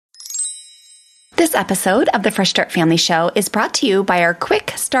This episode of the Fresh Start Family Show is brought to you by our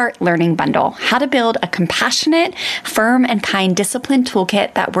Quick Start Learning Bundle, how to build a compassionate, firm, and kind discipline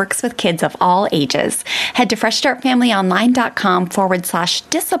toolkit that works with kids of all ages. Head to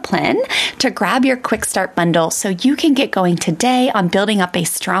freshstartfamilyonline.com/discipline to grab your Quick Start Bundle so you can get going today on building up a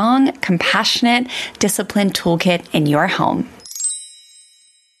strong, compassionate discipline toolkit in your home.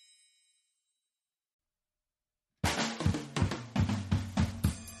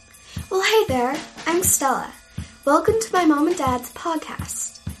 Well, hey there, I'm Stella. Welcome to my mom and dad's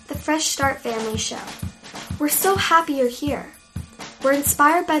podcast, the Fresh Start Family Show. We're so happy you're here. We're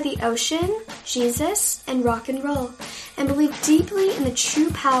inspired by the ocean, Jesus, and rock and roll, and believe deeply in the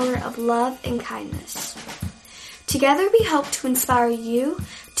true power of love and kindness. Together we hope to inspire you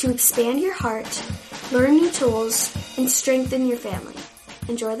to expand your heart, learn new tools, and strengthen your family.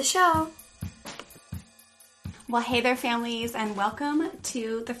 Enjoy the show. Well, hey there, families, and welcome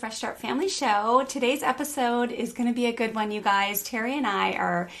to the Fresh Start Family Show. Today's episode is going to be a good one, you guys. Terry and I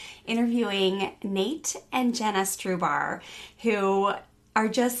are interviewing Nate and Jenna Strubhar, who are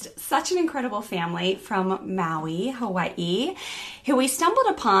just such an incredible family from Maui, Hawaii, who we stumbled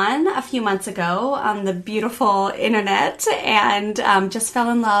upon a few months ago on the beautiful internet and just fell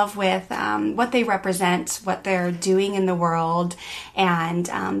in love with what they represent, what they're doing in the world. And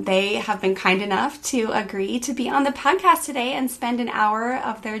they have been kind enough to agree to be on the podcast today and spend an hour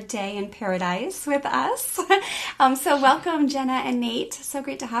of their day in paradise with us. So welcome, Jenna and Nate. So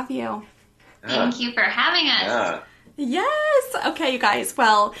great to have you. Thank you for having us. Yeah. Yes. Okay, you guys.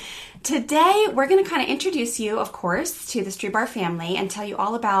 Well, today we're going to kind of introduce you, of course, to the Strubhar family and tell you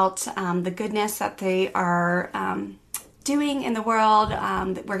all about the goodness that they are doing in the world.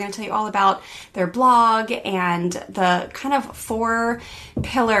 We're going to tell you all about their blog and the kind of 4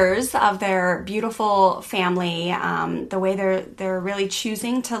 pillars of their beautiful family, the way they're really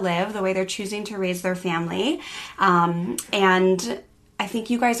choosing to live, the way they're choosing to raise their family, and I think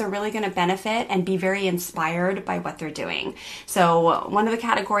you guys are really going to benefit and be very inspired by what they're doing. So one of the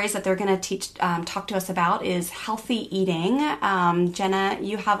categories that they're going to talk to us about is healthy eating. Jenna,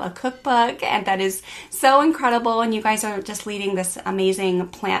 you have a cookbook, and that is so incredible. And you guys are just leading this amazing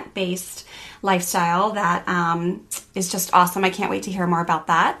plant-based lifestyle that is just awesome. I can't wait to hear more about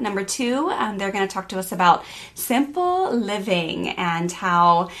that. Number 2, they're going to talk to us about simple living and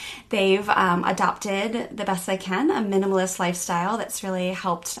how they've adopted the best they can, a minimalist lifestyle that's really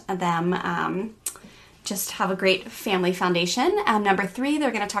helped them just have a great family foundation. Number 3, they're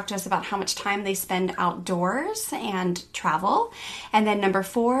going to talk to us about how much time they spend outdoors and travel. And then number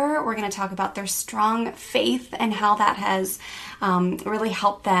 4, we're going to talk about their strong faith and how that has really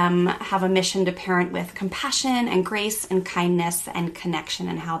helped them have a mission to parent with compassion and grace and kindness and connection,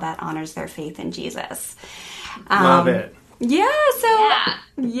 and how that honors their faith in Jesus. Love it. Yes.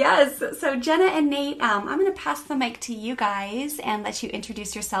 So Jenna and Nate, I'm going to pass the mic to you guys and let you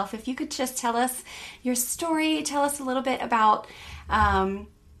introduce yourself. If you could just tell us your story, tell us a little bit about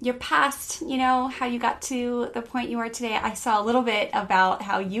your past, how you got to the point you are today. I saw a little bit about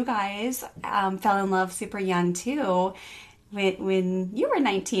how you guys fell in love super young too, when you were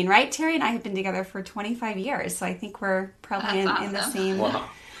 19, right? Terry and I have been together for 25 years, so I think we're probably in the same. Wow.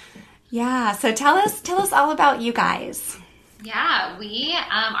 Yeah, so tell us all about you guys. Yeah, we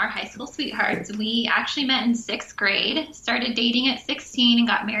are high school sweethearts. We actually met in 6th grade, started dating at 16, and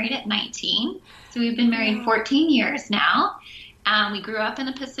got married at 19. So we've been married 14 years now. We grew up in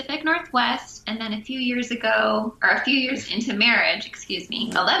the Pacific Northwest, and then a few years into marriage,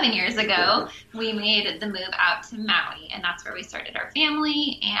 11 years ago, we made the move out to Maui, and that's where we started our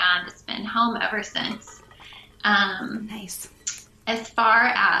family, and it's been home ever since. Nice. As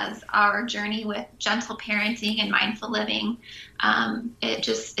far as our journey with gentle parenting and mindful living, it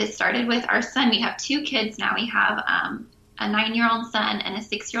started with our son. We have 2 kids now. We have a 9-year-old son and a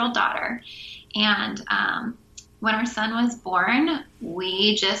 6-year-old daughter. And when our son was born,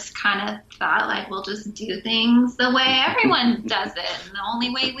 we just kind of thought, we'll just do things the way everyone does it, and the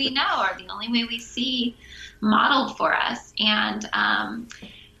only way we know, or the only way we see modeled for us. And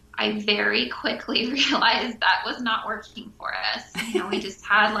I very quickly realized that was not working for us. We just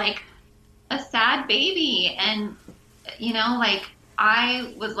had a sad baby, and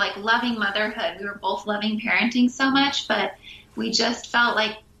I was loving motherhood. We were both loving parenting so much, but we just felt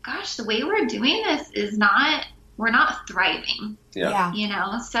gosh, the way we're doing this is we're not thriving. Yeah.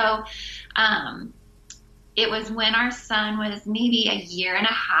 So it was when our son was maybe a year and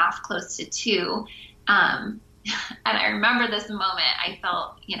a half, close to 2. And I remember this moment. I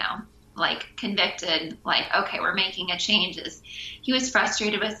felt, convicted, okay, we're making a change. He was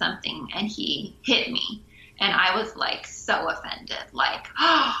frustrated with something and he hit me. And I was so offended,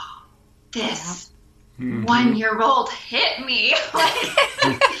 oh, this 1-year-old hit me. Like,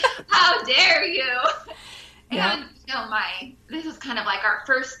 how dare you? And, this was kind of like our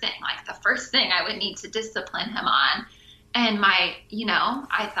first thing, like the first thing I would need to discipline him on. And I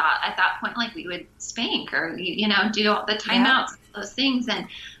thought at that point, like, we would spank or, do all the timeouts, those things. And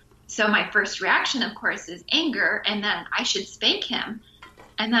so my first reaction, of course, is anger. And then I should spank him.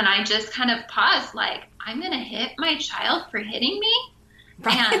 And then I just kind of paused, like, I'm going to hit my child for hitting me.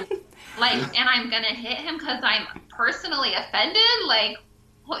 Right. And I'm going to hit him because I'm personally offended. Like,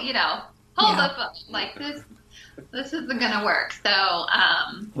 hold the phone. Like, this isn't going to work. So,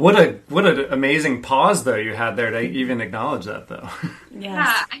 what an amazing pause though you had there to even acknowledge that though. Yes.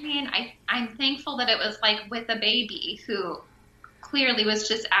 Yeah. I mean, I'm thankful that it was like with a baby who clearly was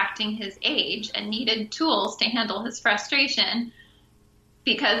just acting his age and needed tools to handle his frustration,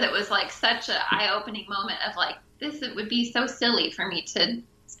 because it was like such an eye-opening moment of like, it would be so silly for me to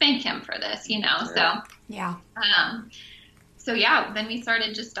spank him for this, So, yeah. Then we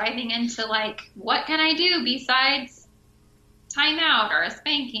started just diving into like, what can I do besides timeout or a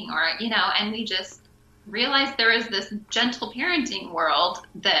spanking or, and we just realized there is this gentle parenting world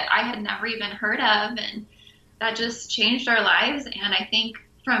that I had never even heard of. And that just changed our lives. And I think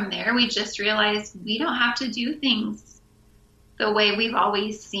from there, we just realized we don't have to do things the way we've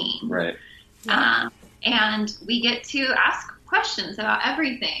always seen. Right. And we get to ask questions about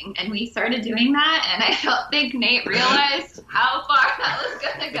everything, and we started doing that, and I think Nate realized how far that was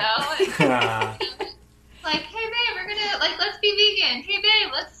gonna go. Like, hey babe, we're gonna let's be vegan. Hey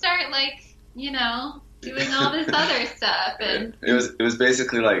babe, let's start doing all this other stuff. And it was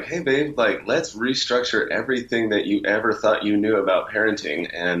basically like, hey babe, like, let's restructure everything that you ever thought you knew about parenting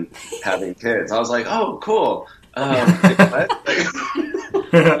and having kids. I was like, oh, cool.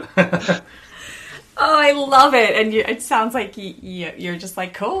 Oh, I love it. And it sounds like you're just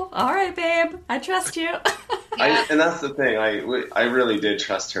like, cool. All right, babe. I trust you. And that's the thing. I really did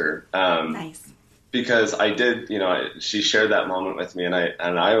trust her. Nice. Because I did, she shared that moment with me, and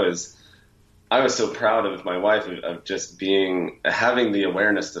I was so proud of my wife of just having the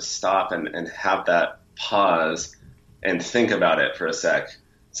awareness to stop and have that pause and think about it for a sec.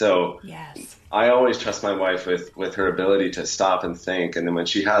 So yes. I always trust my wife with her ability to stop and think. And then when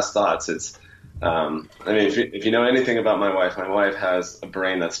she has thoughts, it's, if you know anything about my wife has a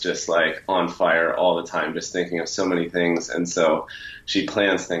brain that's just like on fire all the time, just thinking of so many things. And so she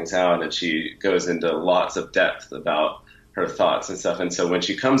plans things out and she goes into lots of depth about her thoughts and stuff. And so when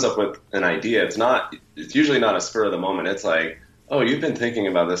she comes up with an idea, it's usually not a spur of the moment. It's like, oh, you've been thinking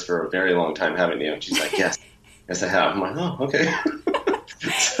about this for a very long time, haven't you? And she's like, yes, I have. I'm like, oh, okay.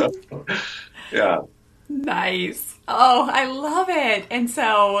 So, yeah. Nice. Oh, I love it. And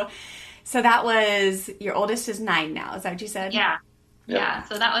so that was, your oldest is 9 now. Is that what you said? Yeah. Yeah.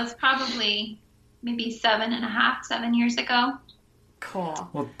 So that was probably maybe 7 years ago. Cool.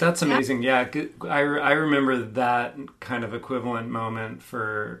 Well, that's amazing. Yeah. I remember that kind of equivalent moment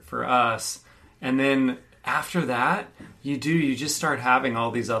for us. And then after that, you just start having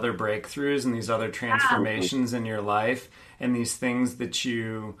all these other breakthroughs and these other transformations in your life, and these things that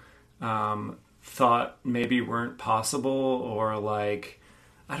you thought maybe weren't possible, or like,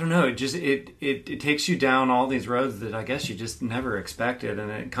 I don't know, it takes you down all these roads that I guess you just never expected.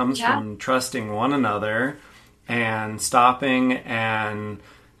 And it comes from trusting one another and stopping and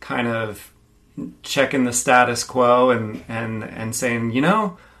kind of checking the status quo and saying,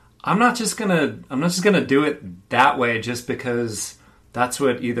 I'm not just gonna do it that way just because that's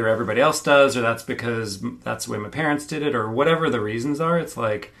what either everybody else does, or that's because that's the way my parents did it, or whatever the reasons are. It's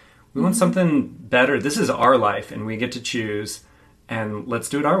like, we want something better. This is our life and we get to choose, and let's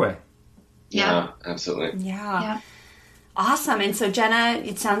do it our way. Yeah, absolutely. Yeah. Awesome. And so, Jenna,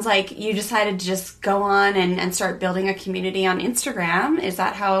 it sounds like you decided to just go on and start building a community on Instagram. Is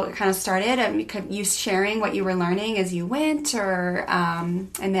that how it kind of started? You sharing what you were learning as you went, or and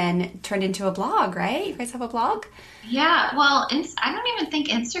then turned into a blog, right? You guys have a blog? Yeah. Well, I don't even think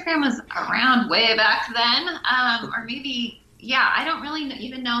Instagram was around way back then, or maybe. Yeah, I don't really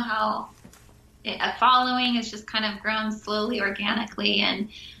even know how a following has just kind of grown slowly, organically. And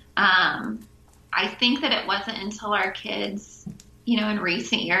I think that it wasn't until our kids, in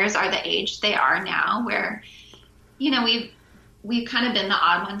recent years are the age they are now, where, we've kind of been the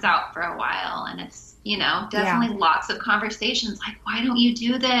odd ones out for a while. And it's, definitely lots of conversations like, why don't you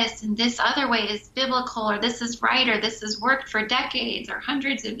do this? And this other way is biblical, or this is right, or this has worked for decades or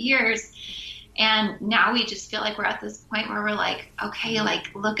hundreds of years. And now we just feel like we're at this point where we're like, okay,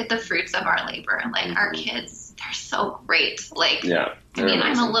 like, look at the fruits of our labor. And like, our kids, they're so great. Like,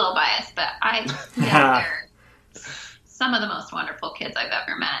 I'm a little biased, but they're some of the most wonderful kids I've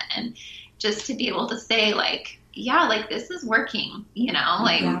ever met. And just to be able to say like, yeah, like this is working,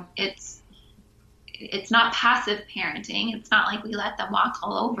 like it's not passive parenting. It's not like we let them walk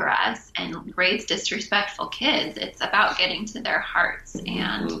all over us and raise disrespectful kids. It's about getting to their hearts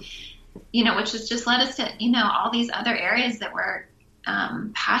and, which has just led us to, all these other areas that we're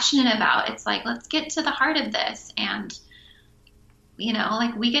passionate about. It's like, let's get to the heart of this. And,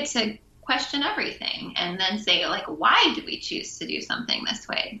 like we get to question everything and then say like, why do we choose to do something this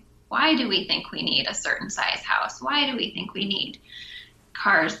way? Why do we think we need a certain size house? Why do we think we need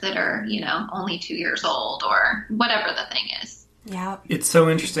cars that are, only 2 years old or whatever the thing is? Yeah. It's so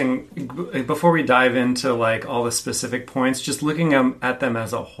interesting. Before we dive into like all the specific points, just looking at them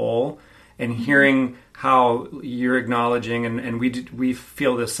as a whole and hearing how you're acknowledging, and we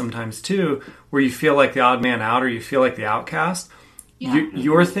feel this sometimes too, where you feel like the odd man out or you feel like the outcast. Yeah.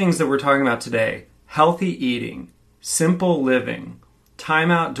 Your things that we're talking about today, healthy eating, simple living,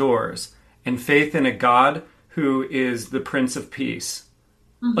 time outdoors, and faith in a God who is the Prince of Peace.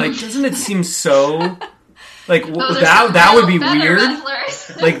 Like, doesn't it seem so like that would be weird?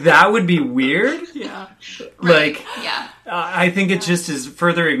 Like that would be weird. Yeah. Like, yeah. I think it just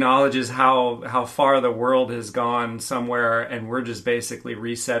further acknowledges how far the world has gone somewhere, and we're just basically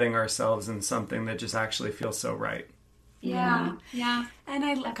resetting ourselves in something that just actually feels so right. Yeah. And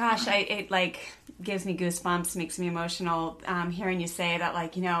it like gives me goosebumps, makes me emotional, hearing you say that,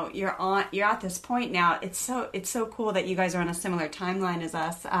 like, you're at this point now. It's so cool that you guys are on a similar timeline as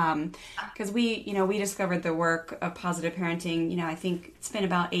us. Cause we discovered the work of positive parenting, I think it's been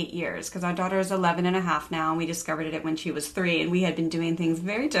about 8 years, cause our daughter is 11 and a half now, and we discovered it when she was 3, and we had been doing things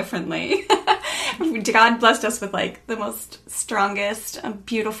very differently. God blessed us with like the most strongest,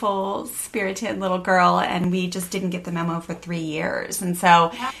 beautiful, spirited little girl, and we just didn't get the memo for 3 years. And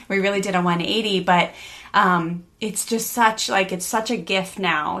so we really did a 180, but it's just such a gift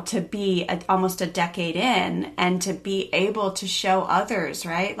now to be almost a decade in and to be able to show others,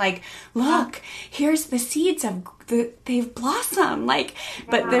 right? Like, look, here's the seeds they've blossomed. Like,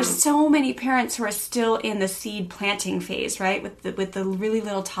 but there's so many parents who are still in the seed planting phase, right? With the really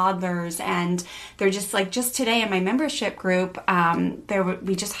little toddlers, and they're just like, just today in my membership group,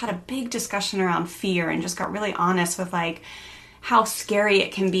 we just had a big discussion around fear and just got really honest with like how scary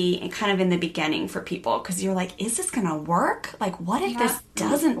it can be kind of in the beginning for people, because you're like, is this gonna work? Like, what if this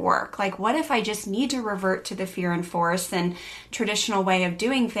doesn't work? Like, what if I just need to revert to the fear and force and traditional way of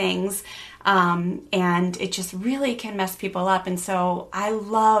doing things? And it just really can mess people up. And so I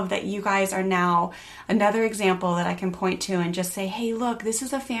love that you guys are now another example that I can point to and just say, hey, look, this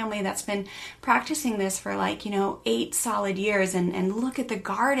is a family that's been practicing this for 8 solid years, and look at the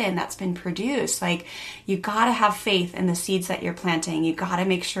garden that's been produced. Like, you got to have faith in the seeds that you're planting. You got to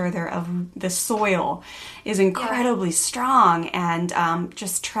make sure the soil is incredibly strong, and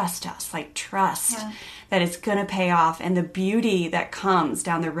just trust us, trust that it's going to pay off. And the beauty that comes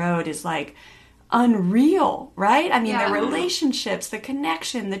down the road is unreal, right? I mean, the relationships, the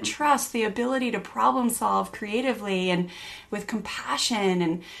connection, the trust, the ability to problem solve creatively and with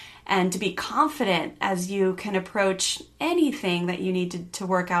compassion, and to be confident as you can approach anything that you need to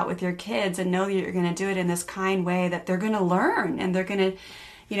work out with your kids, and know that you're going to do it in this kind way that they're going to learn, and they're going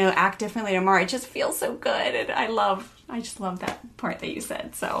to act differently tomorrow. It just feels so good. And I just love that part that you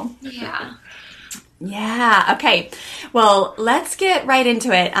said. So yeah. Okay. Well, let's get right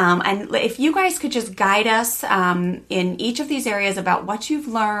into it. And if you guys could just guide us in each of these areas about what you've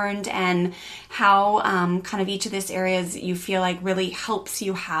learned and how kind of each of these areas you feel like really helps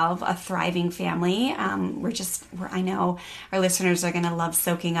you have a thriving family. I know our listeners are going to love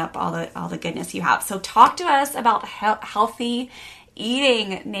soaking up all the goodness you have. So talk to us about healthy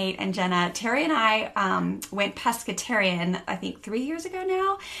eating, Nate and Jenna. Terry and I went pescatarian, I think 3 years ago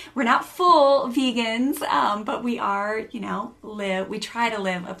now. We're not full vegans, but we are, we try to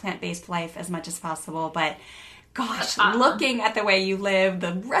live a plant-based life as much as possible. But gosh, looking at the way you live,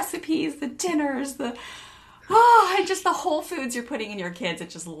 the recipes, the dinners, and just the whole foods you're putting in your kids, it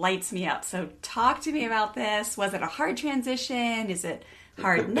just lights me up. So talk to me about this. Was it a hard transition? Is it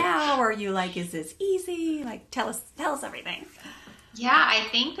hard now? Or are you like, is this easy? Tell us everything. Yeah, I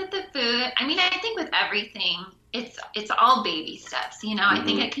think that the food, I think with everything, it's all baby steps, I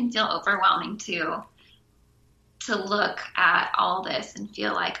think it can feel overwhelming to look at all this and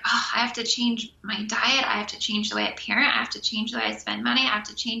feel like, I have to change my diet. I have to change the way I parent. I have to change the way I spend money. I have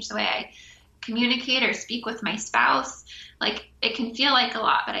to change the way I communicate or speak with my spouse. It can feel like a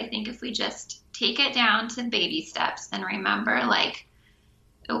lot, but I think if we just take it down to baby steps and remember,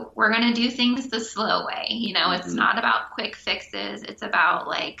 we're going to do things the slow way. It's not about quick fixes. It's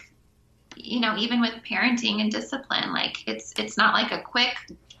about even with parenting and discipline, it's not like a quick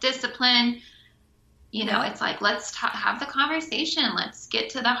discipline, it's like, let's have the conversation. Let's get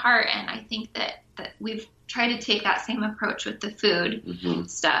to the heart. And I think that we've tried to take that same approach with the food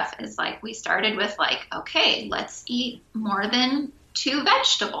stuff. Is like, we started with like, okay, let's eat more than 2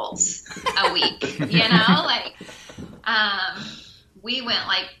 vegetables a week, like, we went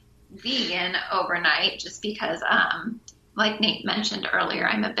like vegan overnight just because, like Nate mentioned earlier,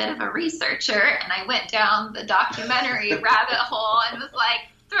 I'm a bit of a researcher, and I went down the documentary rabbit hole and was like,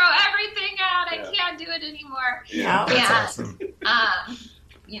 throw everything out. I can't do it anymore. Yeah, that's awesome.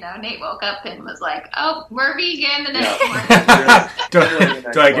 Nate woke up and was like, oh, we're vegan the next morning.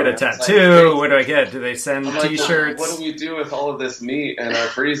 do I get a tattoo? What do I get? Do they send T-shirts? What do we do with all of this meat in our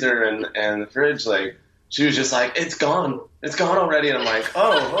freezer and the fridge? Like, she was just like, it's gone. It's gone already. And I'm like,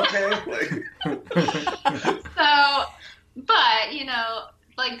 oh, okay. So, but,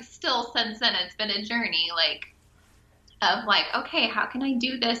 like, still since then, it's been a journey, like, of like, okay, how can I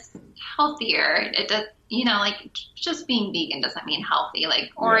do this healthier? It does, like, just being vegan doesn't mean healthy.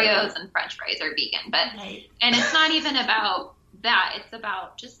 Like, Oreos and French fries are vegan, but and it's not even about that. It's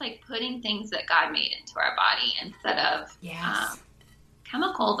about just like putting things that God made into our body instead of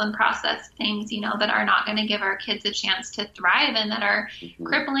chemicals and processed things, that are not going to give our kids a chance to thrive and that are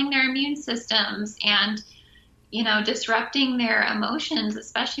crippling their immune systems and disrupting their emotions,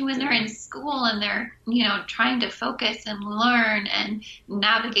 especially when they're in school and they're, trying to focus and learn and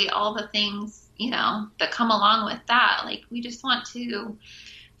navigate all the things, that come along with that. Like, we just want to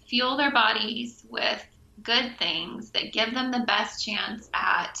fuel their bodies with good things that give them the best chance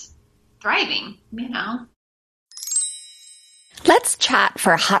at thriving, Let's chat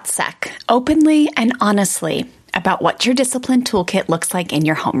for a hot sec, openly and honestly, about what your discipline toolkit looks like in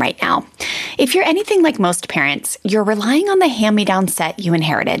your home right now. If you're anything like most parents, you're relying on the hand-me-down set you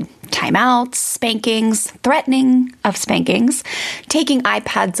inherited. Timeouts, spankings, threatening of spankings, taking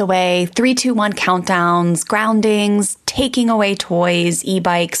iPads away, 3-2-1 countdowns, groundings, taking away toys,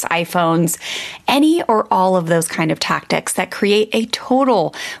 e-bikes, iPhones, any or all of those kind of tactics that create a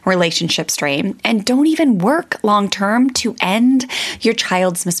total relationship strain and don't even work long-term to end your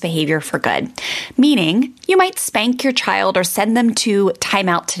child's misbehavior for good. Meaning, you might spank your child or send them to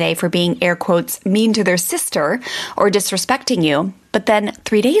timeout today for being, air quotes, mean to their sister or disrespecting you. But then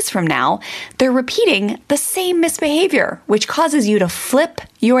 3 days from now, they're repeating the same misbehavior, which causes you to flip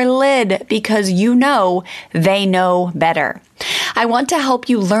your lid because they know better. I want to help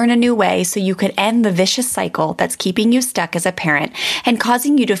you learn a new way so you could end the vicious cycle that's keeping you stuck as a parent and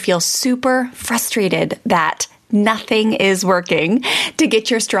causing you to feel super frustrated that nothing is working to get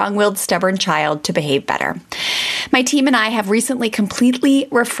your strong-willed, stubborn child to behave better. My team and I have recently completely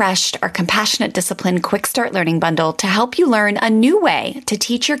refreshed our Compassionate Discipline Quick Start Learning Bundle to help you learn a new way to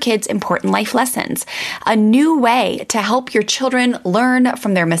teach your kids important life lessons, a new way to help your children learn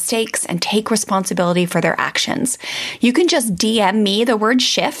from their mistakes and take responsibility for their actions. You can just DM me the word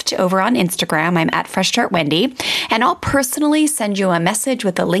shift over on Instagram. I'm at Fresh Start Wendy, and I'll personally send you a message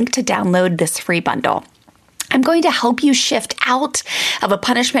with a link to download this free bundle. I'm going to help you shift out of a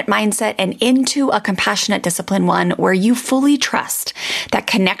punishment mindset and into a compassionate discipline one where you fully trust that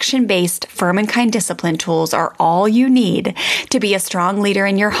connection-based, firm and kind discipline tools are all you need to be a strong leader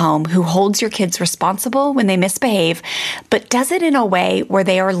in your home who holds your kids responsible when they misbehave, but does it in a way where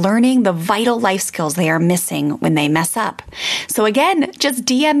they are learning the vital life skills they are missing when they mess up. So again, just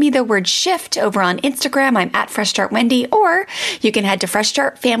DM me the word shift over on Instagram. I'm at Fresh Start Wendy, or you can head to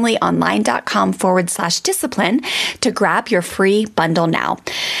freshstartfamilyonline.com/discipline to grab your free bundle now.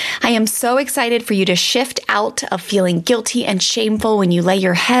 I am so excited for you to shift out of feeling guilty and shameful when you lay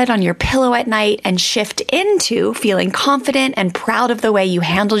your head on your pillow at night and shift into feeling confident and proud of the way you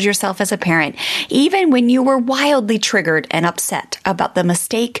handled yourself as a parent, even when you were wildly triggered and upset about the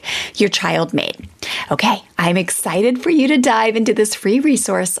mistake your child made. Okay, I'm excited for you to dive into this free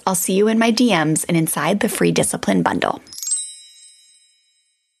resource. I'll see you in my DMs and inside the free discipline bundle.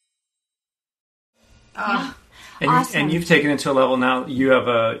 Awesome. And you've taken it to a level now. You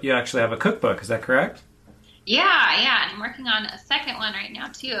actually have a cookbook. Is that correct? Yeah. I'm working on a second one right now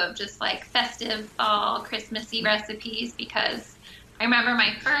too, of just like festive fall Christmassy recipes, because I remember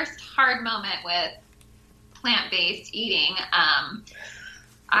my first hard moment with plant-based eating.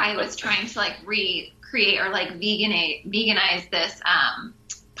 I was trying to like recreate or like veganize this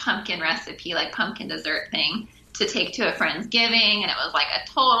pumpkin recipe, like pumpkin dessert thing, to take to a friend's giving, and it was like a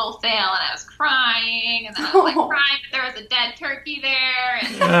total fail, and I was crying, and then I was like crying that there was a dead turkey there,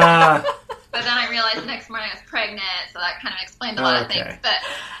 and but then I realized the next morning I was pregnant, so that kind of explained a lot of things, but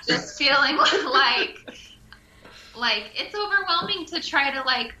just feeling like it's overwhelming to try to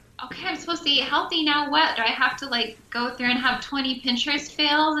like okay, I'm supposed to eat healthy now. What? Do I have to like go through and have 20 Pinterest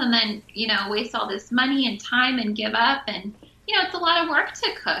fails and then, waste all this money and time and give up? And, it's a lot of work to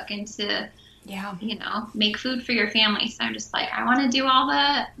cook and to, Yeah. make food for your family. So I'm just like, I want to do all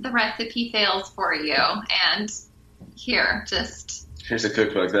the recipe fails for you. And here's a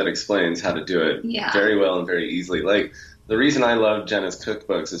cookbook that explains how to do it very well and very easily. Like, the reason I love Jenna's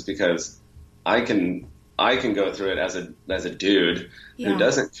cookbooks is because I can go through it as a dude who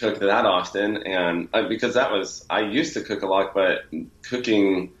doesn't cook that often, and because I used to cook a lot, but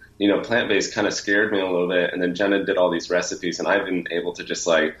cooking, plant-based kind of scared me a little bit. And then Jenna did all these recipes, and I've been able to just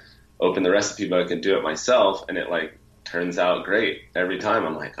like open the recipe book and do it myself, and it like turns out great every time.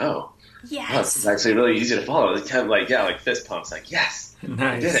 I'm like, oh, yes, wow, it's actually really easy to follow. It's kind of like fist pumps, like, yes, nice.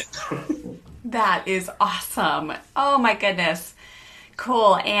 I did it. That is awesome. Oh my goodness.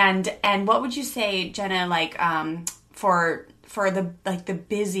 Cool. And what would you say, Jenna, like, for the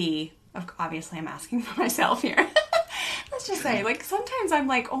busy, obviously I'm asking for myself here. Let's just say, like, sometimes I'm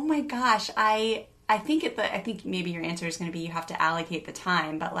like, oh my gosh, I think maybe your answer is going to be you have to allocate the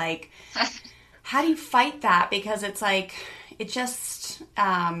time, but like, how do you fight that? Because it's like, it just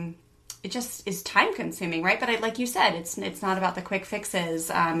is time consuming, right? But like you said, it's not about the quick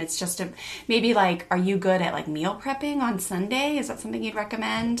fixes. It's just maybe like, are you good at like meal prepping on Sunday? Is that something you'd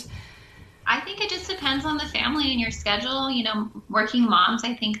recommend? I think it just depends on the family and your schedule. Working moms,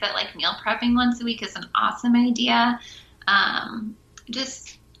 I think that like meal prepping once a week is an awesome idea.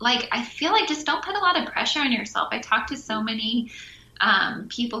 Just like, I feel like just don't put a lot of pressure on yourself. I talk to so many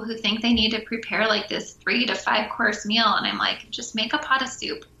people who think they need to prepare like this 3 to 5 course meal. And I'm like, just make a pot of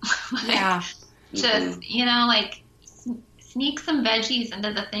soup. Yeah. Just, like sneak some veggies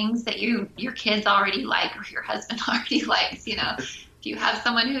into the things that your kids already like, or your husband already likes. If you have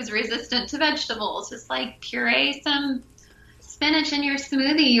someone who's resistant to vegetables, just like puree some spinach in your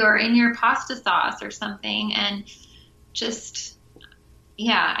smoothie or in your pasta sauce or something. And just,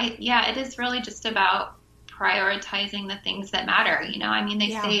 it is really just about prioritizing the things that matter. They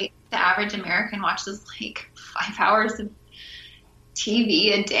say the average American watches like 5 hours of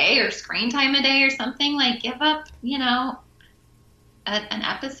TV a day or screen time a day or something. Like, give up, an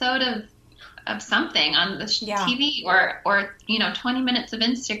episode of something on the TV or 20 minutes of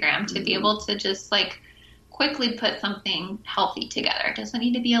Instagram to be able to just like quickly put something healthy together. It doesn't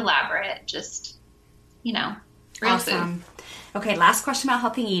need to be elaborate, just, real awesome food. Okay, last question about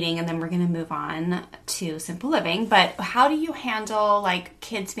healthy eating, and then we're going to move on to simple living. But how do you handle like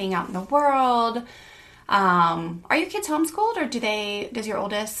kids being out in the world? Are your kids homeschooled, or does your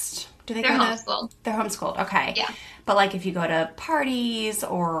oldest, They're homeschooled. They're homeschooled. Okay. Yeah. But like if you go to parties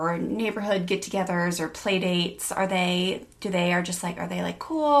or neighborhood get-togethers or play dates, are they like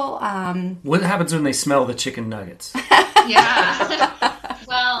cool? What happens when they smell the chicken nuggets? Yeah.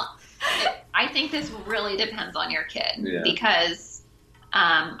 Well, I think this really depends on your kid because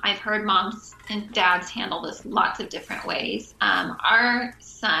I've heard moms and dads handle this lots of different ways. Our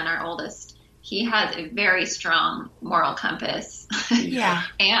son, our oldest, he has a very strong moral compass. Yeah.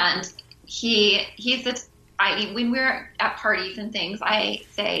 And when we're at parties and things, I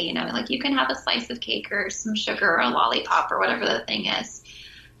say, like, you can have a slice of cake or some sugar or a lollipop or whatever the thing is.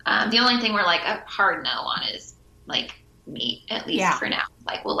 The only thing we're like a hard no on is like meat, at least for now.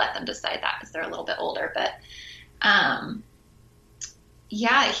 Like, we'll let them decide that because they're a little bit older. But,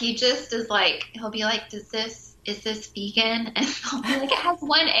 he just is like, he'll be like, is this vegan? And I'll be like, it has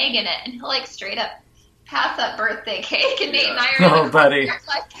 1 egg in it. And he'll like straight up pass up birthday cake. And Nate and I are buddy,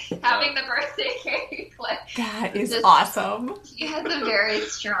 like having the birthday cake. Like, that is awesome. She has a very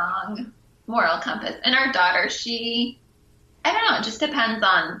strong moral compass. And our daughter, I don't know, it just depends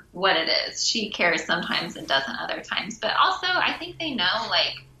on what it is. She cares sometimes and doesn't other times. But also, I think they know,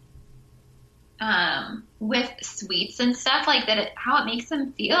 like, with sweets and stuff like that, how it makes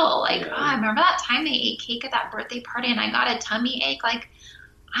them feel. Like, I remember that time they ate cake at that birthday party and I got a tummy ache. Like,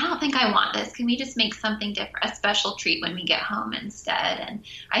 I don't think I want this. Can we just make something different, a special treat when we get home instead? And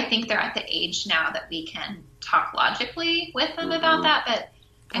I think they're at the age now that we can talk logically with them about that. But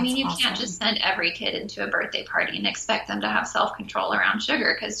you can't just send every kid into a birthday party and expect them to have self-control around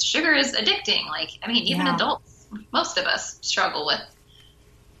sugar, because sugar is addicting. Like, even adults, most of us struggle with,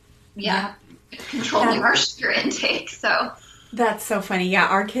 controlling our sugar intake. So that's so funny. Yeah,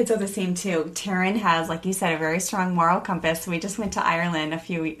 our kids are the same too. Taryn has, like you said, a very strong moral compass. We just went to Ireland a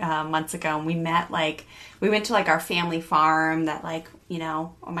few months ago, and we went to like our family farm that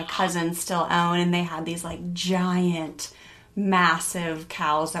my cousins still own, and they had these like giant, massive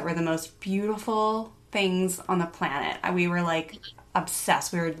cows that were the most beautiful things on the planet. We were like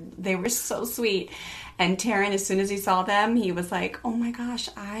obsessed. They were so sweet. And Taryn, as soon as he saw them, he was like, oh my gosh,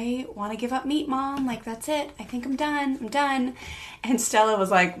 I want to give up meat, Mom. Like, that's it. I think I'm done. And Stella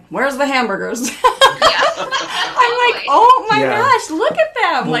was like, where's the hamburgers? I'm like, oh my gosh, look at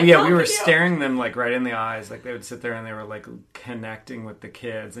them. Well, like, we were staring them like right in the eyes. Like they would sit there and they were like connecting with the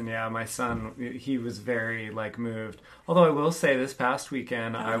kids. And my son, he was very like moved. Although I will say this past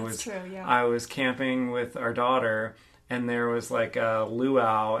weekend, I was camping with our daughter, and there was like a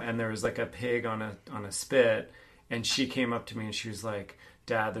luau, and there was like a pig on a spit, and she came up to me and she was like,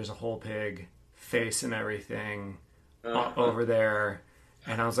 Dad, there's a whole pig, face and everything over there.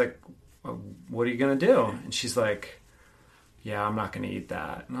 And I was like, what are you going to do? And she's like, yeah, I'm not going to eat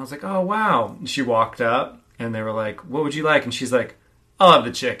that. And I was like, oh, wow. And she walked up and they were like, what would you like? And she's like, I'll have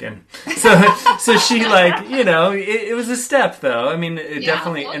the chicken. So she like, it was a step though. I mean, it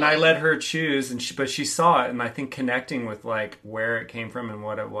definitely, and I let her choose, but she saw it. And I think connecting with like where it came from and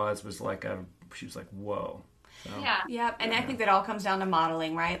what it was like she was like, whoa. So, yeah. And I think that all comes down to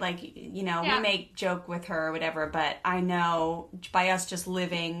modeling, right? Like, we make joke with her or whatever, but I know by us just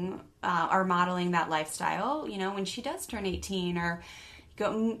living or modeling that lifestyle, when she does turn 18 or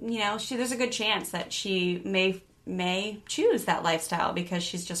go, there's a good chance that she may choose that lifestyle because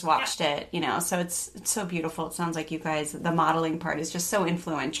she's just watched it, so it's so beautiful. It sounds like you guys, the modeling part is just so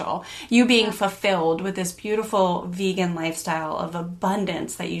influential. You being fulfilled with this beautiful vegan lifestyle of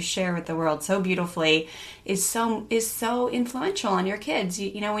abundance that you share with the world so beautifully is so influential on your kids.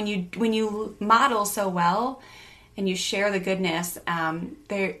 When you model so well and you share the goodness,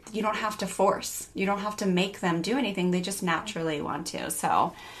 you don't have to force, you don't have to make them do anything. They just naturally want to.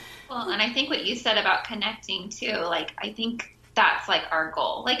 So well, and I think what you said about connecting too, like, I think that's like our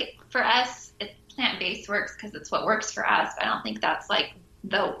goal. Like for us, plant-based works because it's what works for us. But I don't think that's like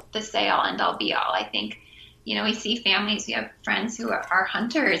the say all end all be all. I think, we see families, we have friends who are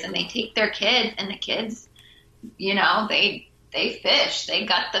hunters and they take their kids and the kids, they fish, they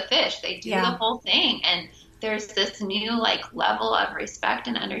gut the fish, they do the whole thing. And there's this new like level of respect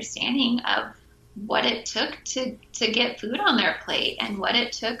and understanding of what it took to get food on their plate and what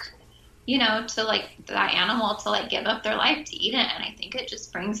it took to like that animal to like give up their life to eat it. And I think it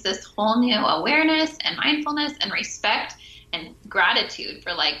just brings this whole new awareness and mindfulness and respect and gratitude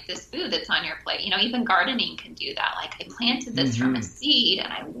for like this food that's on your plate. Even gardening can do that. Like I planted this from a seed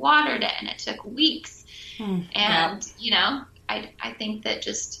and I watered it and it took weeks. And, I think that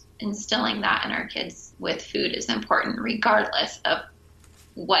just instilling that in our kids with food is important regardless of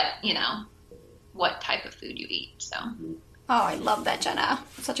what type of food you eat. So. Oh, I love that, Jenna.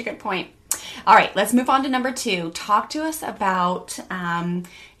 Such a good point. All right, let's move on to number 2. Talk to us about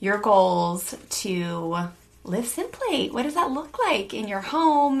your goals to live simply. What does that look like in your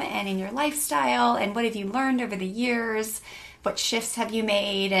home and in your lifestyle? And what have you learned over the years? What shifts have you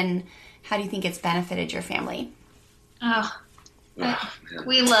made? And how do you think it's benefited your family? Oh,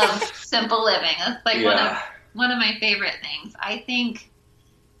 we love simple living. That's like one of my favorite things. I think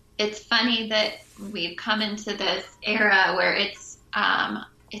it's funny that we've come into this era where it's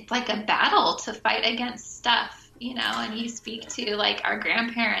like a battle to fight against stuff, and you speak to like our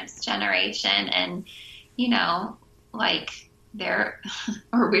grandparents' generation and, like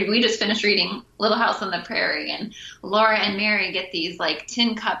we just finished reading Little House on the Prairie, and Laura and Mary get these like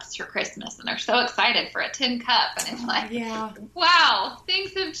tin cups for Christmas and they're so excited for a tin cup. And it's like, wow,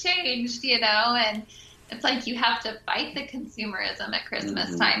 things have changed, and it's like you have to fight the consumerism at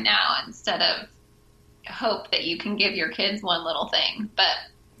Christmas time now instead of hope that you can give your kids one little thing. But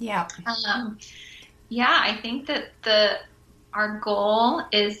I think that our goal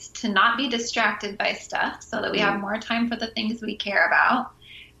is to not be distracted by stuff so that we have more time for the things we care about,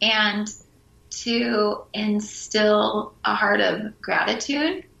 and to instill a heart of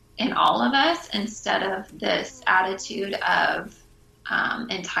gratitude in all of us instead of this attitude of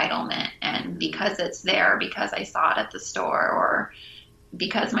entitlement and because it's there, because I saw it at the store, or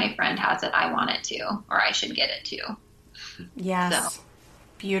because my friend has it, I want it too, or I should get it too. Yes. So.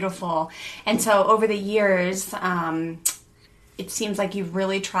 Beautiful. And so over the years, it seems like you've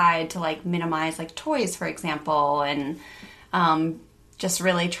really tried to like minimize like toys, for example, and just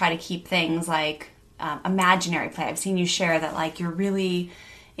really try to keep things like imaginary play. I've seen you share that like you're really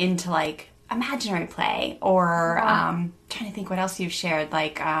into like imaginary play, or trying to think what else you've shared,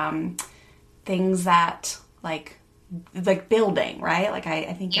 like things that like building, right? Like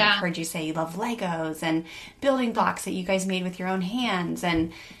I think I've heard you say you love Legos and building blocks that you guys made with your own hands,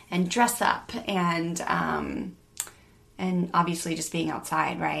 and dress up, and obviously just being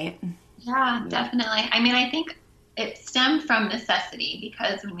outside, right? Yeah, definitely. I mean, I think it stemmed from necessity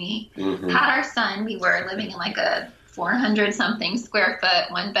because when we had our son, we were living in like a 400 something square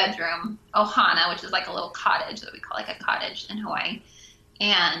foot, 1 bedroom ohana, which is like a little cottage that we call like a cottage in Hawaii.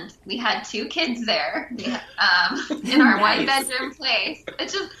 And we had 2 kids there in our Nice. 1 bedroom place.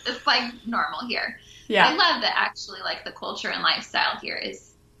 It's like normal here. Yeah. I love that actually, like, the culture and lifestyle here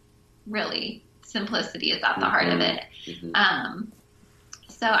is really, simplicity is at the heart of it.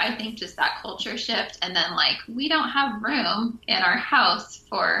 So I think just that culture shift, and then, like, we don't have room in our house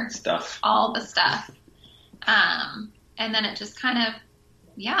for all the stuff. And then it just kind of,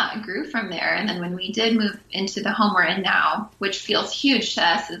 it grew from there. And then when we did move into the home we're in now, which feels huge to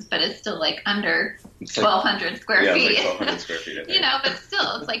us, but it's still like under 1,200 square feet. Like 1,200 square feet, I think. But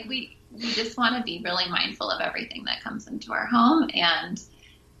still, it's like we just want to be really mindful of everything that comes into our home and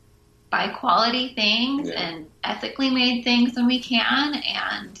buy quality things and ethically made things when we can,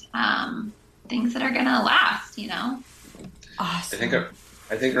 and things that are going to last, Awesome.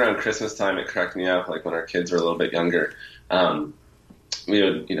 I think around Christmas time it cracked me up, like when our kids were a little bit younger. We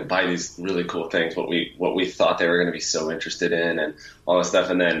would, buy these really cool things, what we thought they were going to be so interested in and all this stuff.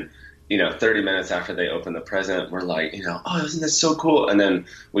 And then, 30 minutes after they open the present, we're like, oh, isn't this so cool? And then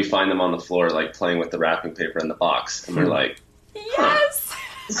we find them on the floor, like playing with the wrapping paper in the box. And we're like, yes.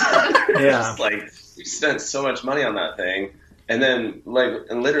 Yeah. Like, we spent so much money on that thing. And then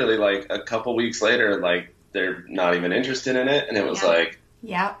literally like a couple weeks later, like they're not even interested in it. And it was like,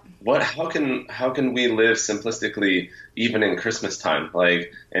 what, how can we live simplistically even in Christmas time,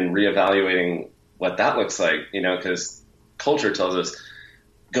 like, and reevaluating what that looks like, because culture tells us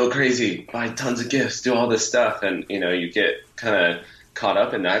go crazy, buy tons of gifts, do all this stuff. And, you get kind of caught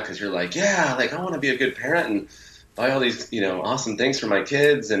up in that because you're like, I want to be a good parent and buy all these, awesome things for my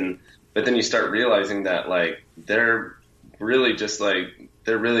kids. But then you start realizing that like, they're really just like,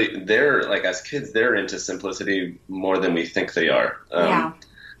 they're like, as kids, they're into simplicity more than we think they are.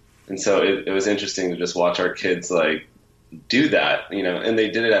 And so it was interesting to just watch our kids like do that, and they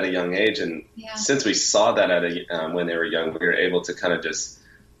did it at a young age. And since we saw that when they were young, we were able to kind of just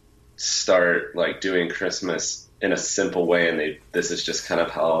start like doing Christmas in a simple way. And this is just kind of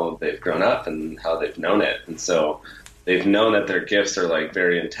how they've grown up and how they've known it. And so they've known that their gifts are like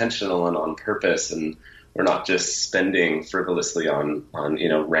very intentional and on purpose. And we're not just spending frivolously on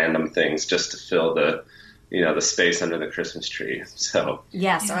random things just to fill the space under the Christmas tree. So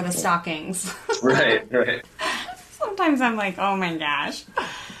yes, or the stockings. Right. Sometimes I'm like, oh my gosh.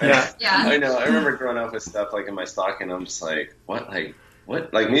 Yeah. I know. I remember growing up with stuff like in my stocking. I'm just like, what?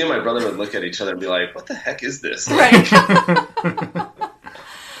 Like me and my brother would look at each other and be like, what the heck is this? Right.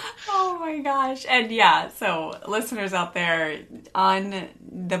 Oh my gosh. And so listeners out there, on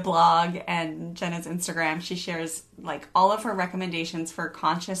the blog and Jenna's Instagram, she shares like all of her recommendations for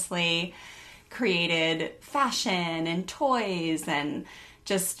consciously created fashion and toys, and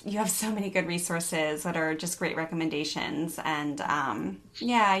just, you have so many good resources that are just great recommendations. And you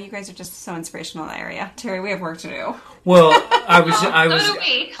guys are just so inspirational in that area. Terry, we have work to do. Well, I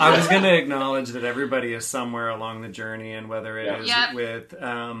was going to acknowledge that everybody is somewhere along the journey, and whether it is with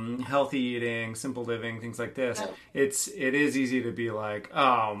healthy eating, simple living, things like this, it is easy to be like,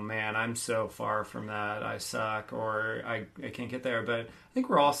 oh man, I'm so far from that, I suck, or I can't get there. But I think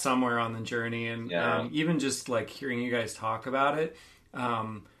we're all somewhere on the journey, and even just like hearing you guys talk about it,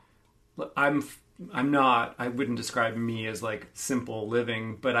 I wouldn't describe me as like simple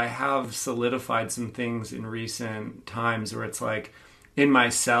living, but I have solidified some things in recent times where it's like in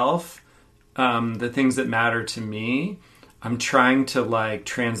myself, the things that matter to me, I'm trying to like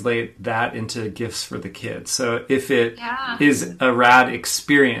translate that into gifts for the kids. So if it is a rad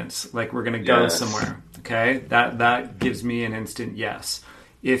experience, like we're going to go somewhere, okay, that gives me an instant yes.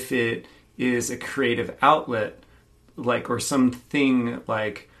 If it is a creative outlet, like, or something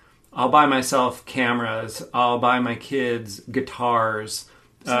like, I'll buy myself cameras, I'll buy my kids guitars.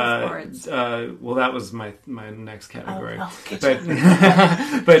 Well, that was my next category.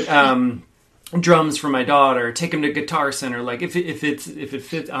 But drums for my daughter, take them to Guitar Center. Like if it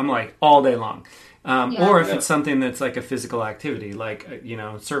fits, I'm like all day long. Or if it's something that's like a physical activity, like,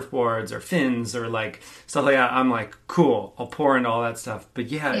 surfboards or fins or like stuff like that, I'm like, cool, I'll pour into all that stuff.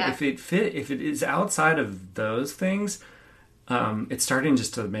 But if it is outside of those things, it's starting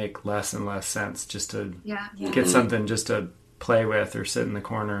just to make less and less sense just to get something just to play with or sit in the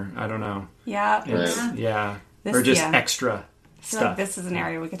corner. I don't know. Or just extra stuff. Like this is an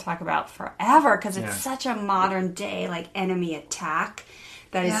area we could talk about forever, because it's such a modern day like enemy attack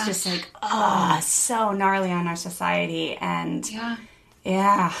that is just like, so gnarly on our society. And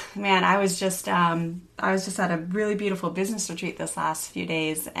man, I was just at a really beautiful business retreat this last few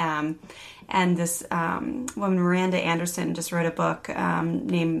days. And And this woman, Miranda Anderson, just wrote a book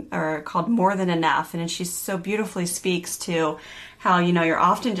called More Than Enough. And she so beautifully speaks to how, you're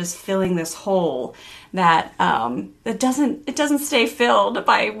often just filling this hole that it doesn't stay filled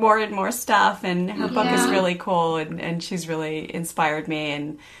by more and more stuff. And her book is really cool, and she's really inspired me.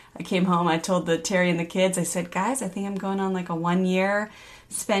 And I came home, I told Terry and the kids, I said, guys, I think I'm going on like a 1 year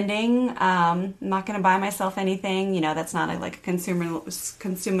spending. I'm not going to buy myself anything, that's not a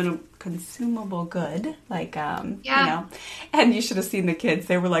consumable good. Like, and you should have seen the kids.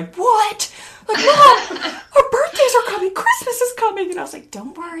 They were like, what? Like, Mom, our birthdays are coming. Christmas is coming. And I was like,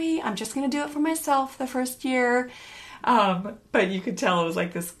 don't worry. I'm just going to do it for myself the first year. But you could tell it was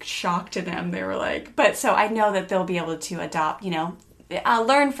like this shock to them. They were like, so I know that they'll be able to adopt, I'll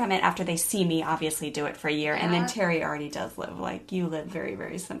learn from it after they see me obviously do it for a year. And then Terry already does live like you live very,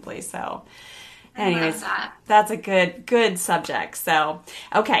 very simply. So anyways, that's a good subject. So,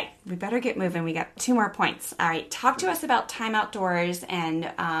 okay, we better get moving. We got 2 more points. All right. Talk to us about time outdoors and,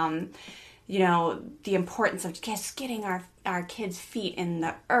 the importance of just getting our kids' feet in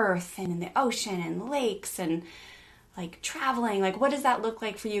the earth and in the ocean and lakes and like traveling. Like, what does that look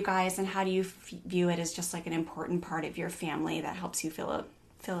like for you guys, and how do you view it as just like an important part of your family that helps you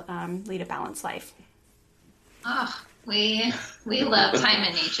lead a balanced life? Oh, we love time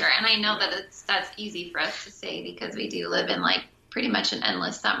in nature, and I know that that's easy for us to say because we do live in like pretty much an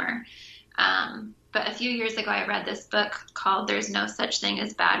endless summer. But a few years ago, I read this book called "There's No Such Thing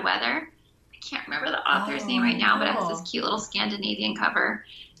as Bad Weather." I can't remember the author's name right now, but it has this cute little Scandinavian cover.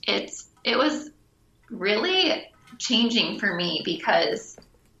 It was really changing for me because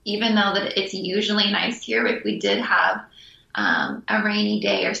even though that it's usually nice here, if we did have a rainy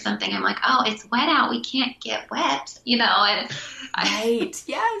day or something, I'm like, oh, it's wet out, we can't get wet, and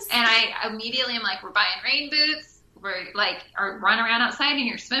yes. And I immediately am like, we're buying rain boots, we're like, or run around outside in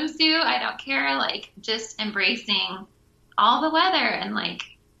your swimsuit, I don't care, like just embracing all the weather. And like,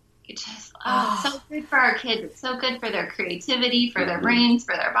 it's just it's so good for our kids, it's so good for their creativity, for their brains,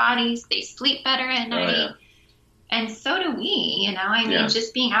 for their bodies, they sleep better at night. And so do we, I mean,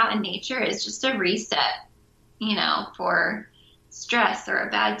 just being out in nature is just a reset, for stress or a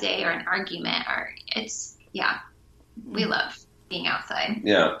bad day or an argument, we love being outside.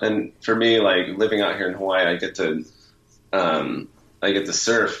 Yeah. And for me, like living out here in Hawaii, I get to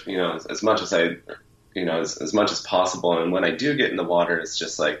surf, as much as as much as possible. And when I do get in the water, it's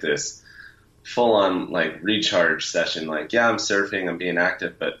just like this full on like recharge session. Like, I'm surfing, I'm being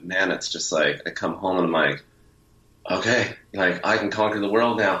active, but man, it's just like, I come home and I'm like, okay, like I can conquer the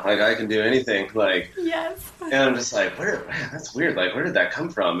world now. Like I can do anything. Like, yes. And I'm just like, that's weird. Like, where did that come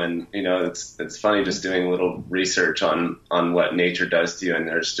from? And it's funny just doing a little research on what nature does to you. And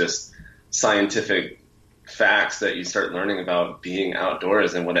there's just scientific facts that you start learning about being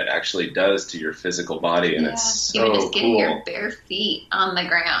outdoors and what it actually does to your physical body. And it's so even just getting cool. your bare feet on the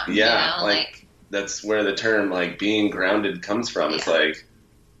ground. Yeah, like that's where the term like being grounded comes from. It's like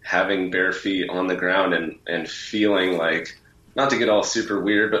having bare feet on the ground and feeling like, not to get all super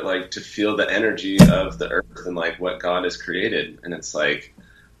weird, but like to feel the energy of the earth and like what God has created. And it's like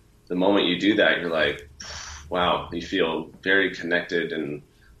the moment you do that, you're like, wow, you feel very connected and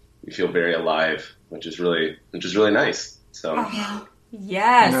you feel very alive, which is really nice. So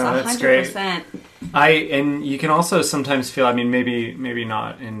yes, no, 100%. And you can also sometimes feel, I mean, maybe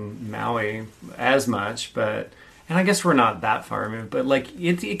not in Maui as much, but and I guess we're not that far removed, but like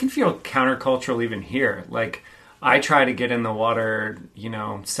it can feel countercultural even here. Like I try to get in the water,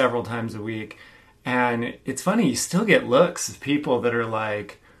 several times a week, and it's funny, you still get looks of people that are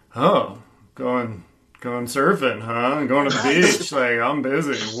like, oh, going surfing, huh? Going to the beach, like I'm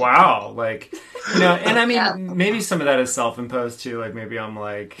busy. Wow, like and I mean maybe some of that is self-imposed too. Like maybe I'm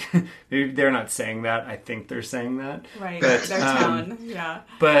like, maybe they're not saying that. I think they're saying that, right? But, their tone, yeah.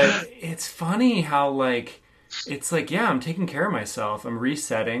 But it's funny how like. It's like, I'm taking care of myself. I'm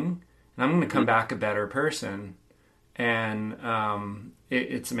resetting, and I'm going to come back a better person. And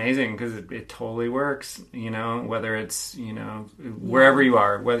it's amazing because it totally works, whether it's, wherever you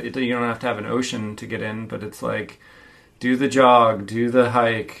are. You don't have to have an ocean to get in, but it's like, do the jog, do the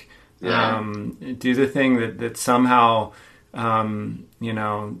hike, do the thing that somehow...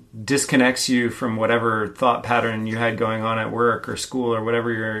 disconnects you from whatever thought pattern you had going on at work or school or whatever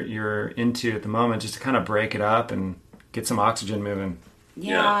you're into at the moment, just to kind of break it up and get some oxygen moving.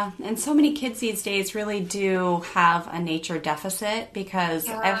 Yeah. And so many kids these days really do have a nature deficit because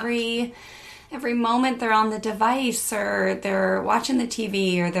every moment they're on the device or they're watching the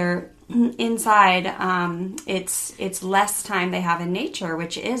TV or they're inside, it's less time they have in nature,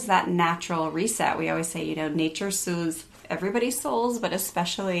 which is that natural reset. We always say, nature soothes everybody's souls, but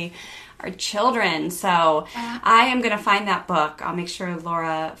especially our children. So I am going to find that book. I'll make sure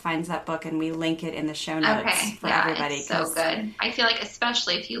Laura finds that book and we link it in the show notes for everybody. It's so good. I feel like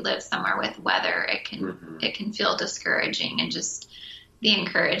especially if you live somewhere with weather, it can feel discouraging, and just the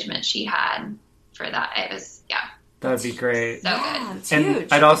encouragement she had for that. It was, That'd be great. So good. It's and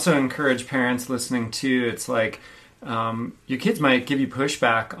huge. I'd also encourage parents listening too. It's like, your kids might give you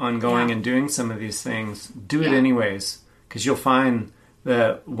pushback on going and doing some of these things. Do it anyways, because you'll find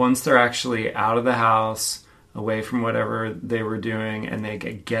that once they're actually out of the house, away from whatever they were doing, and they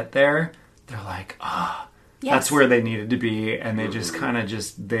get there, they're like, that's where they needed to be, and they just kind of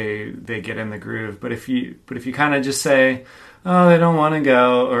they get in the groove. But if you kind of just say, oh, they don't want to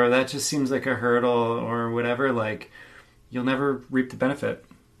go, or that just seems like a hurdle, or whatever, like, you'll never reap the benefit.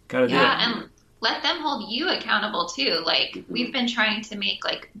 Gotta do it. And let them hold you accountable too. Like, we've been trying to make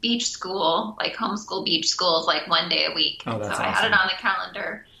like beach school, like homeschool beach schools, like one day a week. Oh, that's so awesome. I had it on the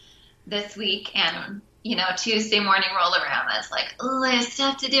calendar this week, and Tuesday morning rolled around. I was like, oh, I have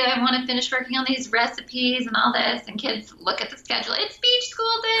stuff to do. I want to finish working on these recipes and all this. And kids look at the schedule. It's beach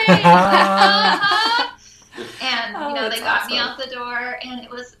school day. And, they got me out the door, and it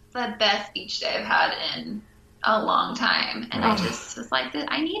was the best beach day I've had in a long time. And I just was like,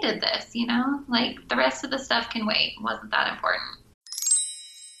 I needed this, like the rest of the stuff can wait. It wasn't that important.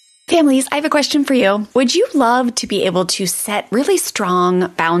 Families, I have a question for you. Would you love to be able to set really strong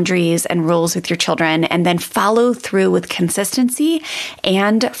boundaries and rules with your children and then follow through with consistency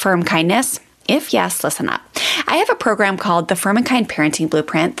and firm kindness? If yes, listen up. I have a program called the Firm and Kind Parenting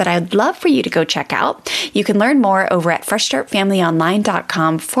Blueprint that I'd love for you to go check out. You can learn more over at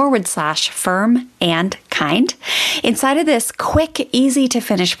freshstartfamilyonline.com/firm and kind. Inside of this quick, easy to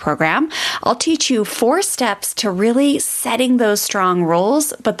finish program, I'll teach you 4 steps to really setting those strong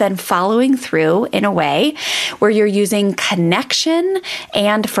rules, but then following through in a way where you're using connection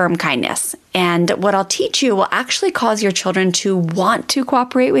and firm kindness. And what I'll teach you will actually cause your children to want to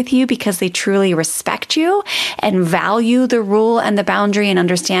cooperate with you because they truly respect you and value the rule and the boundary and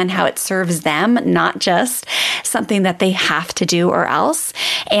understand how it serves them, not just something that they have to do or else.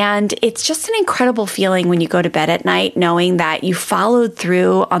 And it's just an incredible feeling when you go to bed at night knowing that you followed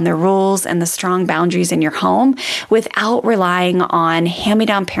through on the rules and the strong boundaries in your home without relying on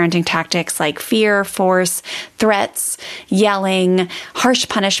hand-me-down parenting tactics like fear, force, threats, yelling, harsh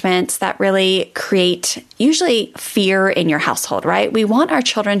punishments that really create usually fear in your household, right? We want our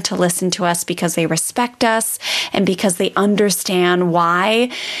children to listen to us because they respect us and because they understand why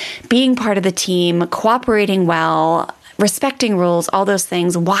being part of the team, cooperating well, respecting rules, all those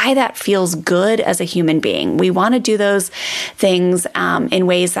things, why that feels good as a human being. We want to do those things in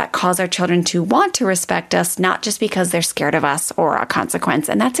ways that cause our children to want to respect us, not just because they're scared of us or a consequence.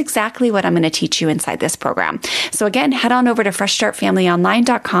 And that's exactly what I'm going to teach you inside this program. So again, head on over to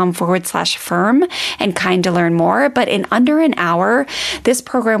freshstartfamilyonline.com/firm and kind to learn more. But in under an hour, this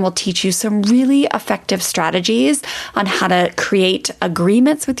program will teach you some really effective strategies on how to create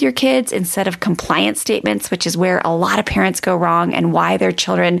agreements with your kids instead of compliance statements, which is where a lot of parents go wrong and why their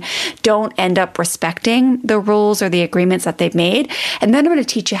children don't end up respecting the rules or the agreements that they've made. And then I'm going to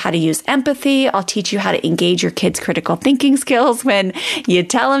teach you how to use empathy. I'll teach you how to engage your kids' critical thinking skills when you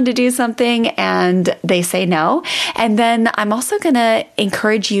tell them to do something and they say no. And then I'm also going to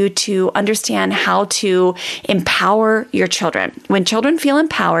encourage you to understand how to empower your children. When children feel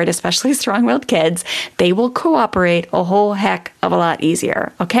empowered, especially strong-willed kids, they will cooperate a whole heck of a lot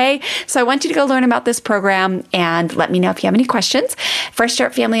easier. Okay? So I want you to go learn about this program and let me know if you have any questions.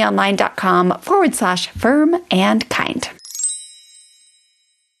 freshstartfamilyonline.com/firm and kind.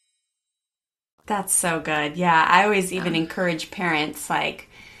 That's so good. Yeah, I always even encourage parents, like,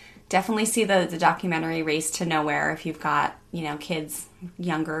 definitely see the documentary Race to Nowhere if you've got, kids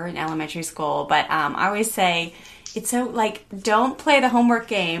younger in elementary school. But I always say, it's so, like, don't play the homework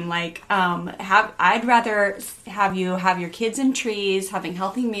game. Like, I'd rather have you have your kids in trees, having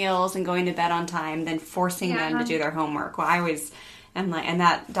healthy meals, and going to bed on time than forcing them to do their homework. Well, I always am like, and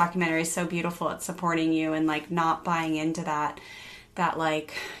that documentary is so beautiful. It's supporting you and, like, not buying into that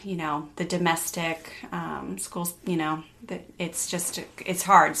like, the domestic schools, that it's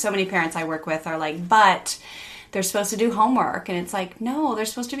hard. So many parents I work with are like, but they're supposed to do homework. And it's like, no, they're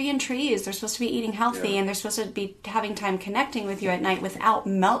supposed to be in trees. They're supposed to be eating healthy. And they're supposed to be having time connecting with you at night without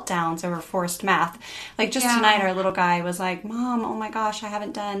meltdowns over forced math. Like just tonight, our little guy was like, Mom, oh my gosh, I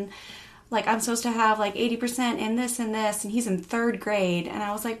haven't done, like, I'm supposed to have like 80% in this and this. And he's in 3rd grade. And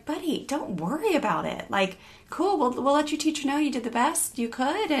I was like, buddy, don't worry about it. Like, cool, we'll let your teacher know you did the best you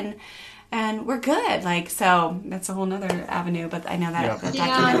could. And we're good. Like, so that's a whole nother avenue. But I know that the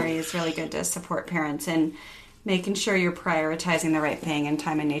documentary is really good to support parents making sure you're prioritizing the right thing, and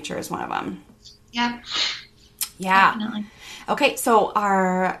time in nature is one of them. Yep. Yeah. Definitely. Okay, so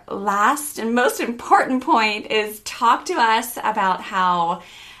our last and most important point is talk to us about how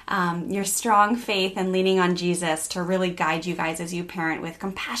your strong faith and leaning on Jesus to really guide you guys as you parent with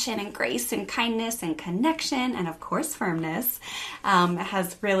compassion and grace and kindness and connection and, of course, firmness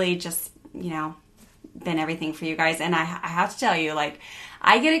has really just, been everything for you guys. And I have to tell you,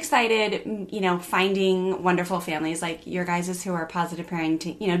 I get excited, finding wonderful families like your guys' who are positive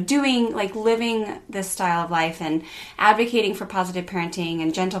parenting, doing, living this style of life and advocating for positive parenting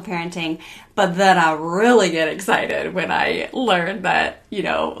and gentle parenting. But then I really get excited when I learn that, you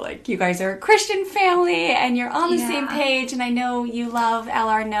guys are a Christian family and you're on the same page. And I know you love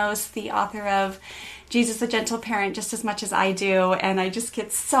L.R. Nose, the author of Jesus, the Gentle Parent, just as much as I do. And I just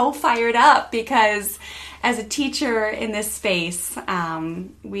get so fired up because as a teacher in this space,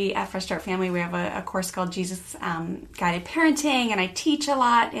 we at Fresh Start Family, we have a course called Jesus Guided Parenting, and I teach a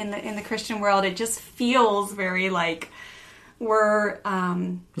lot in the Christian world. It just feels very like we're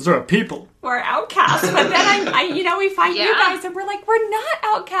people. We're outcasts, but then we find you guys, and we're like, we're not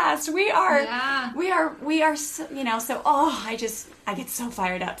outcasts. We are. So I get so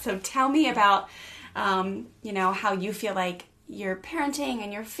fired up. So tell me about how you feel like your parenting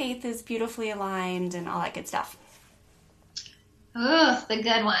and your faith is beautifully aligned and all that good stuff. Oh, the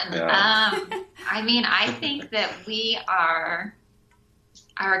good one. Yeah. I think that we are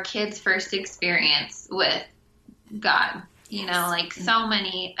our kids' first experience with God. So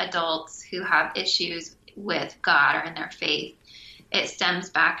many adults who have issues with God or in their faith, it stems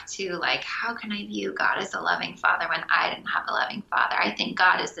back to how can I view God as a loving father when I didn't have a loving father? I think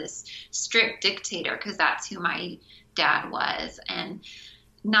God is this strict dictator because that's who my dad was. And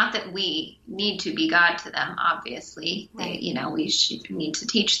not that we need to be God to them, obviously. Right. We should need to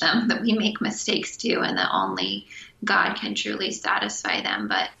teach them that we make mistakes too and that only God can truly satisfy them.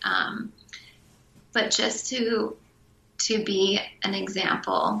 But just to be an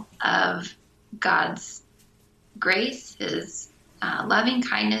example of God's grace, his loving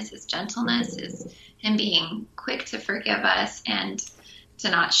kindness, his gentleness, him being quick to forgive us and to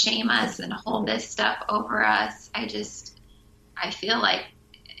not shame us and hold this stuff over us. I feel like,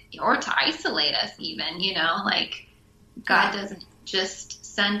 or to isolate us even, God doesn't just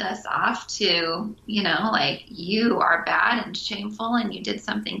send us off to, you are bad and shameful and you did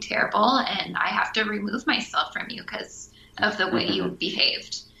something terrible and I have to remove myself from you because of the way you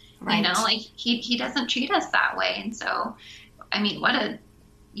behaved. Right. He doesn't treat us that way. And so,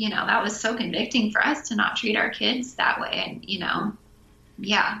 that was so convicting for us to not treat our kids that way. And,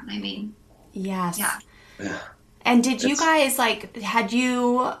 Yes. Yeah. And did you guys, had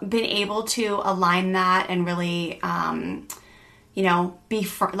you been able to align that and really, be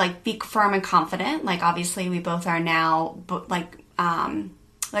firm and confident? Obviously we both are now, but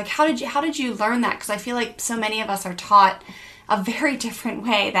how did you learn that? Because I feel like so many of us are taught a very different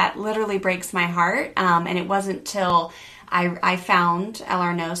way that literally breaks my heart. And it wasn't till I found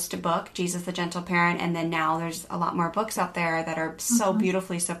L.R. Nost's book, Jesus, the Gentle Parent, and then now there's a lot more books out there that are so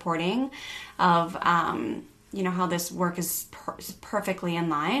beautifully supporting of, how this work is perfectly in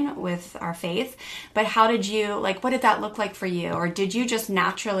line with our faith. But how did you, what did that look like for you? Or did you just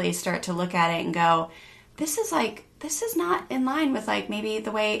naturally start to look at it and go, this is not in line with maybe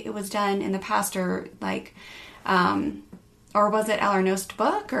the way it was done in the past, or or was it L.R. Nost's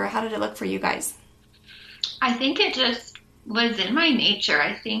book, or how did it look for you guys? I think it just was in my nature.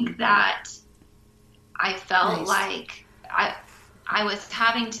 I think that I felt like I was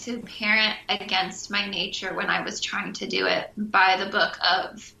having to parent against my nature when I was trying to do it by the book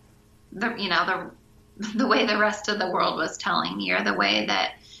of the way the rest of the world was telling me, or the way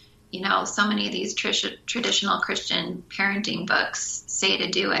that so many of these traditional Christian parenting books say to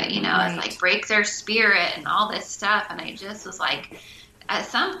do it. Right. It's break their spirit and all this stuff. And I just was at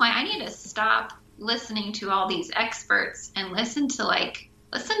some point I need to stop listening to all these experts and listen to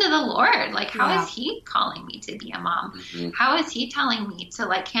the Lord. How is he calling me to be a mom? Mm-hmm. How is he telling me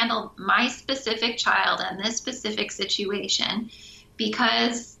to handle my specific child in this specific situation?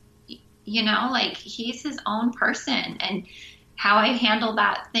 Because, he's his own person, and how I handle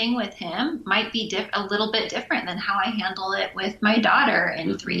that thing with him might be a little bit different than how I handle it with my daughter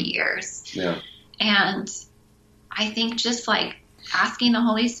in 3 years. Yeah. And I think just asking the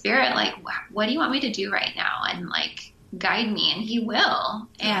Holy Spirit, what do you want me to do right now? And guide me, and he will.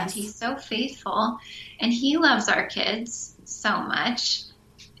 And yes. He's so faithful, and he loves our kids so much.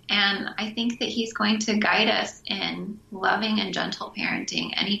 And I think that he's going to guide us in loving and gentle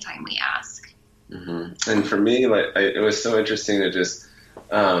parenting anytime we ask. Mm-hmm. And for me, it was so interesting to just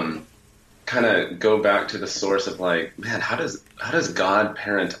kind of go back to the source of like, man, how does God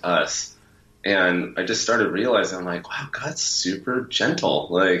parent us? And I just started realizing, I'm like, wow, God's super gentle.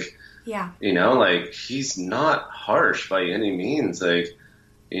 Like, Yeah. Like he's not harsh by any means. Like,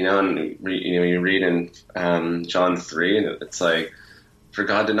 and you read in John 3, and it's like, for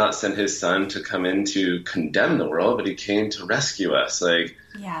God did not send his son to come in to condemn the world, but he came to rescue us. Like,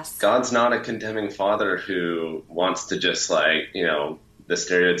 yes. God's not a condemning father who wants to just like, the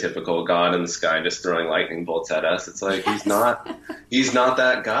stereotypical God in the sky just throwing lightning bolts at us. It's like, he's not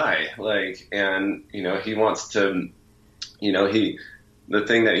that guy. Like, and, he wants to, the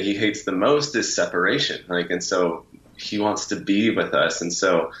thing that he hates the most is separation. Like, and so he wants to be with us. And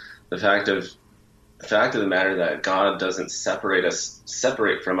so the fact of the matter that God doesn't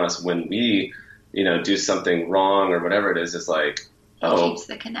separate from us when we, do something wrong or whatever it is like, he keeps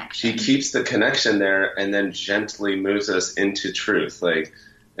the connection. He keeps the connection there and then gently moves us into truth. Like,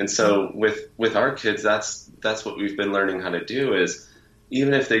 and so with our kids, that's what we've been learning how to do is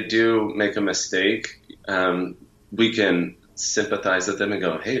even if they do make a mistake, we can sympathize with them and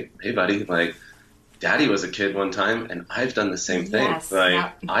go, hey buddy, like, Daddy was a kid one time, and I've done the same thing. Yes,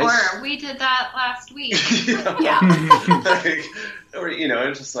 like, or we did that last week. Yeah. Like, or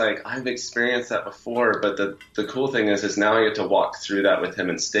it's just like I've experienced that before. But the cool thing is now I get to walk through that with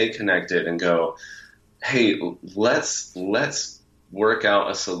him and stay connected and go, hey, let's work out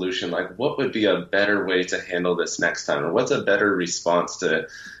a solution. Like, what would be a better way to handle this next time, or what's a better response to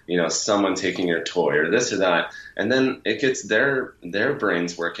someone taking your toy or this or that. And then it gets their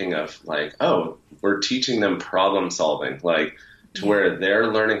brains working of like, oh, we're teaching them problem solving, like to where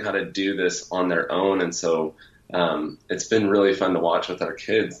they're learning how to do this on their own. And so it's been really fun to watch with our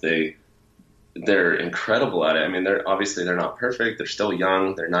kids. They're incredible at it. I mean, they're not perfect. They're still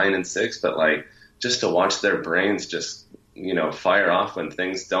young. They're 9 and 6, but like just to watch their brains just, fire off when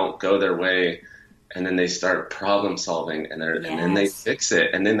things don't go their way. And then they start problem solving and then they fix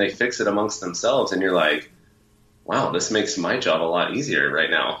it, and then they fix it amongst themselves. And you're like, wow, this makes my job a lot easier right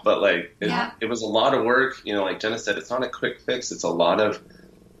now. But like, it was a lot of work, like Jenna said, it's not a quick fix. It's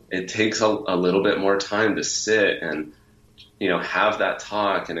it takes a little bit more time to sit and, have that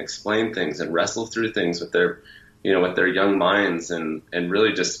talk and explain things and wrestle through things with their young minds and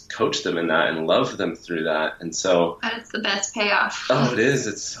really just coach them in that and love them through that. And so that's the best payoff. Oh, it is.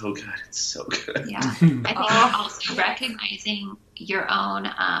 It's so good. It's so good. Yeah. I think also recognizing your own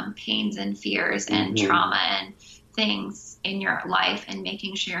pains and fears and trauma and things in your life and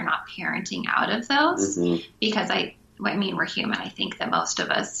making sure you're not parenting out of those because we're human. I think that most of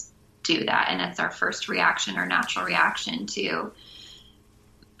us do that, and it's our first reaction or natural reaction to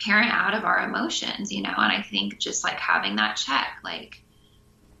parent out of our emotions, and I think just like having that check, like,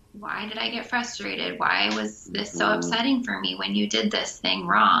 why did I get frustrated? Why was this so upsetting for me when you did this thing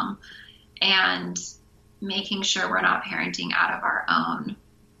wrong? And making sure we're not parenting out of our own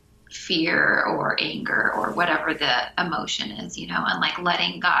fear or anger or whatever the emotion is, and like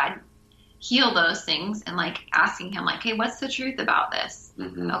letting God heal those things and like asking him like, hey, what's the truth about this?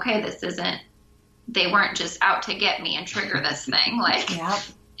 Okay, they weren't just out to get me and trigger this thing like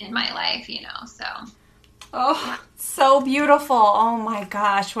in my life, so. Oh, so beautiful. Oh my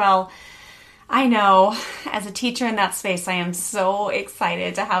gosh. Well, I know as a teacher in that space, I am so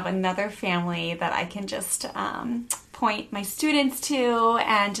excited to have another family that I can just point my students to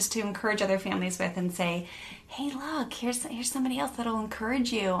and just to encourage other families with and say, hey, look, here's somebody else that'll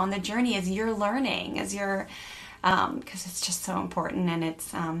encourage you on the journey as you're learning, as you're, because it's just so important. And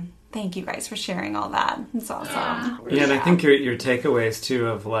it's, thank you guys for sharing all that. It's awesome. Yeah, and I think your takeaways too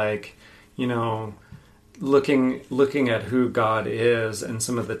of like, looking at who God is and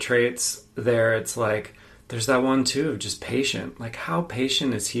some of the traits there, it's like there's that one too of just patient. Like, how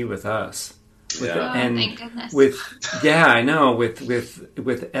patient is he with us? And thank goodness. I know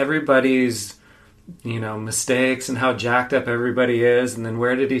with everybody's mistakes and how jacked up everybody is, and then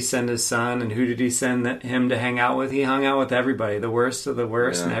where did he send his son, and who did he send him to hang out with? He hung out with everybody, the worst of the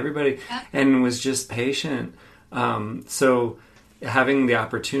worst, and everybody, and was just patient. So having the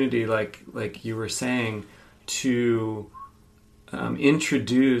opportunity, like you were saying, to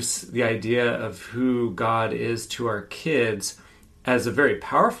introduce the idea of who God is to our kids as a very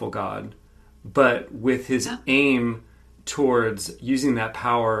powerful God, but with his aim towards using that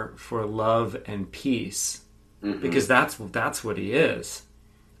power for love and peace, because that's what he is.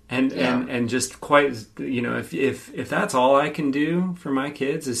 And just quite, if that's all I can do for my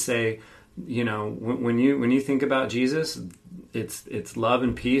kids is say, when you think about Jesus, it's love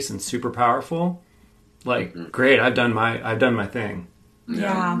and peace and super powerful. Like, great, I've done my thing.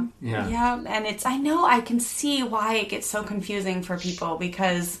 Yeah. And I know I can see why it gets so confusing for people,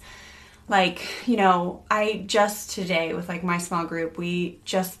 because like, I just today with like my small group, we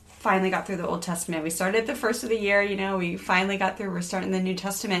just finally got through the Old Testament. We started the first of the year, we finally got through, we're starting the New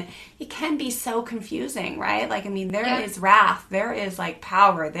Testament. It can be so confusing, right? Like, I mean, there is wrath, there is like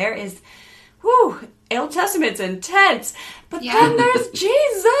power, there is, Old Testament's intense, but then there's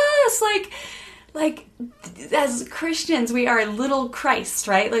Jesus, like as Christians, we are little Christ,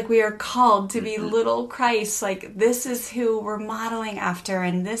 right? Like we are called to be little Christ. Like this is who we're modeling after,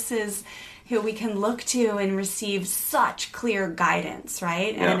 and this is who we can look to and receive such clear guidance,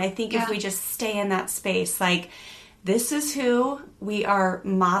 right? Yeah. And I think if we just stay in that space, like this is who we are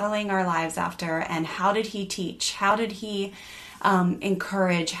modeling our lives after, and how did he teach? How did he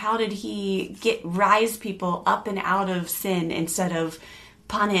encourage? How did he rise people up and out of sin instead of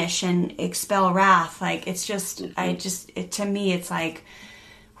punish and expel wrath? Like it's just, to me, it's like,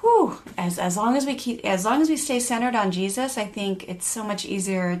 as long as we stay centered on Jesus, I think it's so much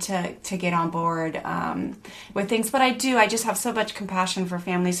easier to get on board with things. But I just have so much compassion for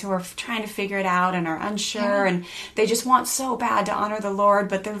families who are trying to figure it out and are unsure, and they just want so bad to honor the Lord,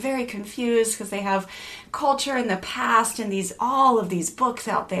 but they're very confused because they have culture in the past and all of these books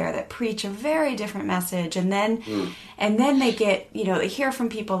out there that preach a very different message, and then they get, they hear from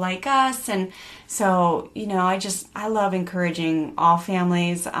people like us, and so, I love encouraging all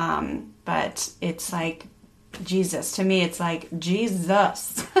families, but it's like Jesus. To me, it's like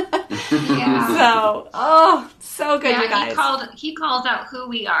Jesus. So good, you guys. He calls out who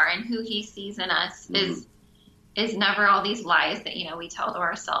we are, and who he sees in us is never all these lies that, we tell to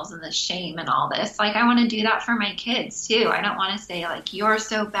ourselves, and the shame and all this. Like, I want to do that for my kids too. I don't want to say like, you're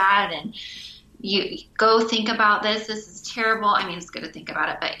so bad and you go think about this. This is terrible. I mean, it's good to think about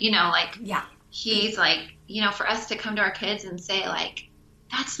it, but he's like, for us to come to our kids and say like,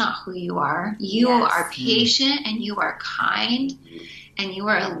 that's not who you are. You are patient, and you are kind, and you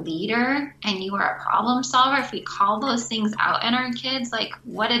are a leader, and you are a problem solver. If we call those things out in our kids, like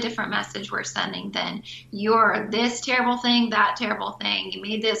what a different message we're sending than you're this terrible thing, that terrible thing. You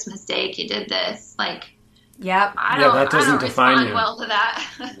made this mistake. You did this. Like, that doesn't define you. Well to that.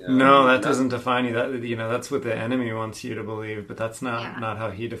 No, that doesn't define you. That that's what the enemy wants you to believe, but that's not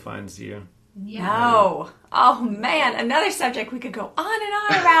how he defines you. Yeah. No. Oh man, another subject we could go on and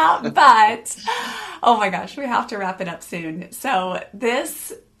on about, but oh my gosh, we have to wrap it up soon. So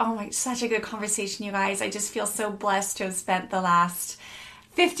such a good conversation, you guys. I just feel so blessed to have spent the last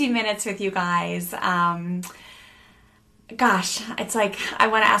 50 minutes with you guys. Gosh, it's like I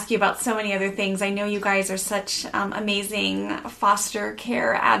want to ask you about so many other things. I know you guys are such amazing foster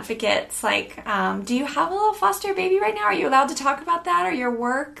care advocates. Like, do you have a little foster baby right now? Are you allowed to talk about that, or your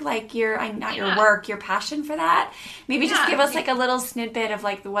work? Like your passion for that? Maybe just give us like a little snippet of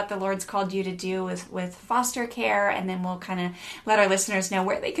like what the Lord's called you to do with foster care, and then we'll kind of let our listeners know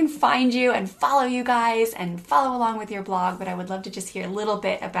where they can find you and follow you guys and follow along with your blog. But I would love to just hear a little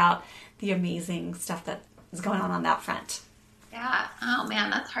bit about the amazing stuff that is going on that front. Yeah. Oh man,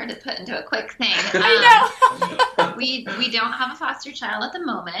 that's hard to put into a quick thing. I know. we don't have a foster child at the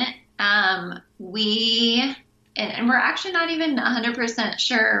moment. And we're actually not even 100%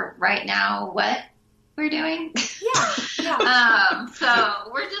 sure right now what we're doing. Yeah.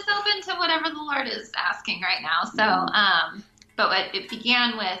 So we're just open to whatever the Lord is asking right now. So, but it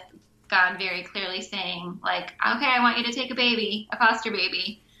began with God very clearly saying like, okay, I want you to take a foster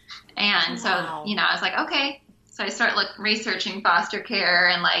baby. And so, I was like, okay. So I start researching foster care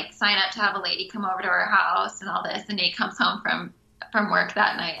and like sign up to have a lady come over to our house and all this. And Nate comes home from work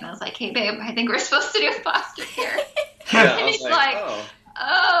that night, and I was like, hey babe, I think we're supposed to do foster care. And he's like,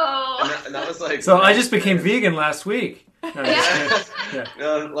 oh. And that was like, so I just became vegan last week.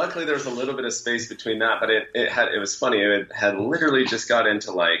 Luckily there was a little bit of space between that, but it was funny. It had literally just got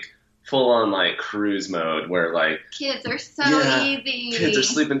into like full on like cruise mode where like kids are so easy. Kids are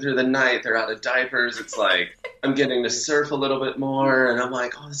sleeping through the night. They're out of diapers. It's like I'm getting to surf a little bit more, and I'm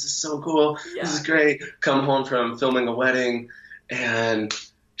like, oh, this is so cool. Yeah. This is great. Come home from filming a wedding, and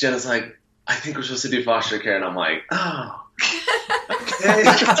Jenna's like, I think we're supposed to do foster care, and I'm like, oh, okay.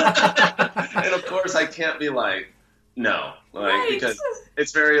 And of course, I can't be like, no, because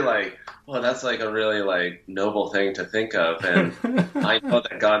it's very like, well, that's like a really like noble thing to think of, and I know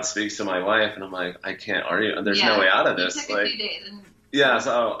that God speaks to my wife, and I'm like, I can't argue. There's no way out of this. It took a few days.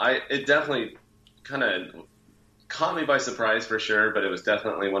 So it definitely kind of caught me by surprise for sure, but it was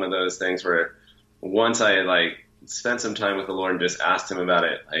definitely one of those things where once I like spent some time with the Lord and just asked him about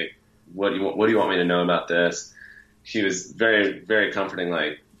it, like, what do you want me to know about this? He was very, very comforting.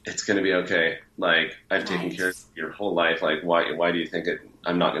 Like, it's going to be okay. Like, I've taken care of your whole life. Like, why do you think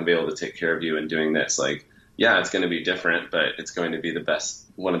I'm not going to be able to take care of you in doing this? Like, yeah, it's going to be different, but it's going to be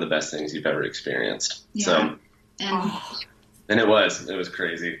one of the best things you've ever experienced. Yeah. So, And it was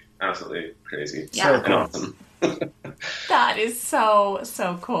crazy, absolutely crazy. Yeah. And awesome. That is so,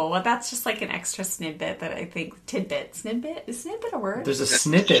 so cool. Well, that's just like an extra snippet that I think, snippet? Is snippet a word? There's a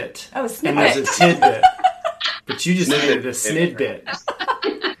snippet. Oh, a And snippet. there's a tidbit. But you just needed a snidbit.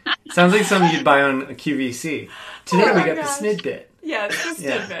 Sounds like something you'd buy on a QVC. Today Oh we my got gosh. the snidbit. Yeah, it's just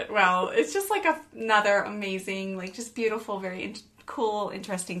Yeah. tidbit. Well, it's just like another amazing, like just beautiful, very cool,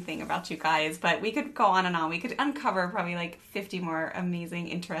 interesting thing about you guys. But we could go on and on. We could uncover probably like 50 more amazing,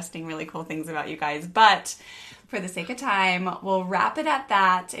 interesting, really cool things about you guys. But for the sake of time, we'll wrap it at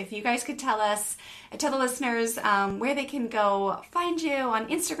that. If you guys could tell the listeners where they can go find you on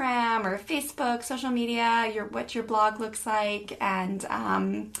Instagram or Facebook, social media, what your blog looks like, and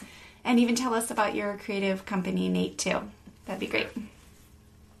even tell us about your creative company, Nate, too. That'd be great.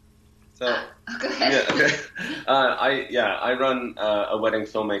 So, go ahead. yeah, okay. I run a wedding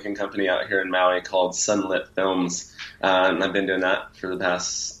filmmaking company out here in Maui called Sunlit Films, and I've been doing that for the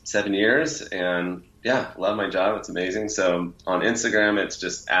past 7 years, and yeah, love my job. It's amazing. So on Instagram, it's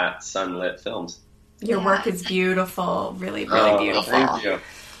just at Sunlit Films. Your work is beautiful, really, really beautiful. Thank you.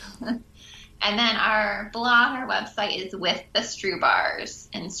 And then our blog, our website is With the Strubhars,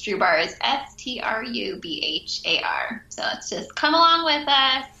 and Strubhar is Strubhar. So let's just come along with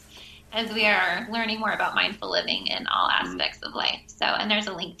us as we are learning more about mindful living in all aspects of life. So, and there's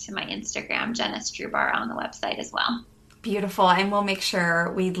a link to my Instagram, Jenna Strubhar, on the website as well. Beautiful. And we'll make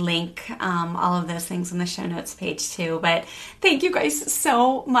sure we link all of those things on the show notes page too. But thank you guys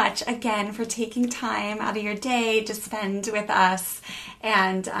so much again for taking time out of your day to spend with us.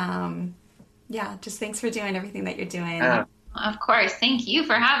 And just thanks for doing everything that you're doing. Of course. Thank you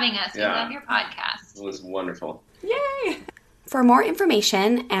for having us. We love your podcast. It was wonderful. Yay! For more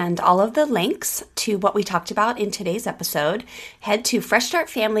information and all of the links to what we talked about in today's episode, head to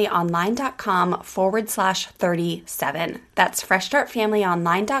freshstartfamilyonline.com/37. That's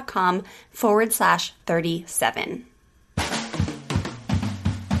freshstartfamilyonline.com/37.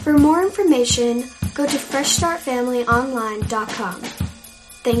 For more information, go to freshstartfamilyonline.com.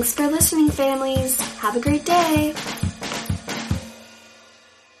 Thanks for listening, families. Have a great day.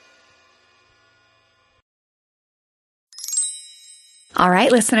 All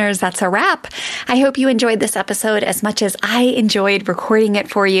right, listeners, that's a wrap. I hope you enjoyed this episode as much as I enjoyed recording it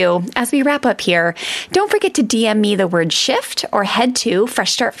for you. As we wrap up here, don't forget to DM me the word shift or head to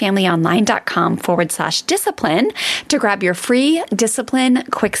freshstartfamilyonline.com/discipline to grab your free Discipline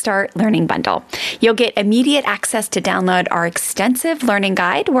Quick Start Learning Bundle. You'll get immediate access to download our extensive learning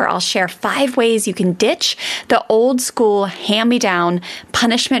guide where I'll share 5 ways you can ditch the old school hand-me-down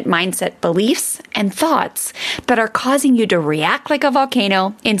punishment mindset beliefs and thoughts that are causing you to react like a volcano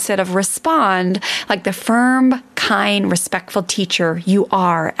instead of respond like the firm, kind, respectful teacher you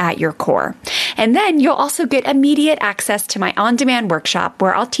are at your core. And then you'll also get immediate access to my on-demand workshop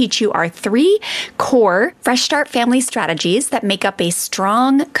where I'll teach you our 3 core Fresh Start family strategies that make up a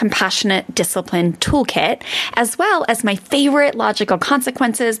strong, compassionate discipline toolkit, as well as my favorite logical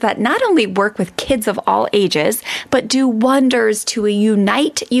consequences that not only work with kids of all ages, but do wonders to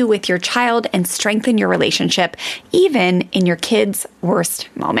unite you with your child and strengthen your relationship, even in your kids' worst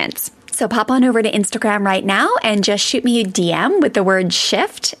moments. So pop on over to Instagram right now and just shoot me a DM with the word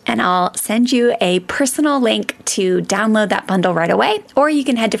shift, and I'll send you a personal link to download that bundle right away. Or you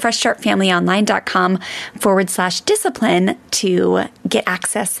can head to freshstartfamilyonline.com/discipline to get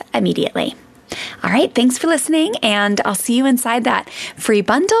access immediately. All right, thanks for listening, and I'll see you inside that free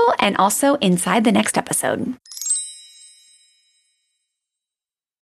bundle and also inside the next episode.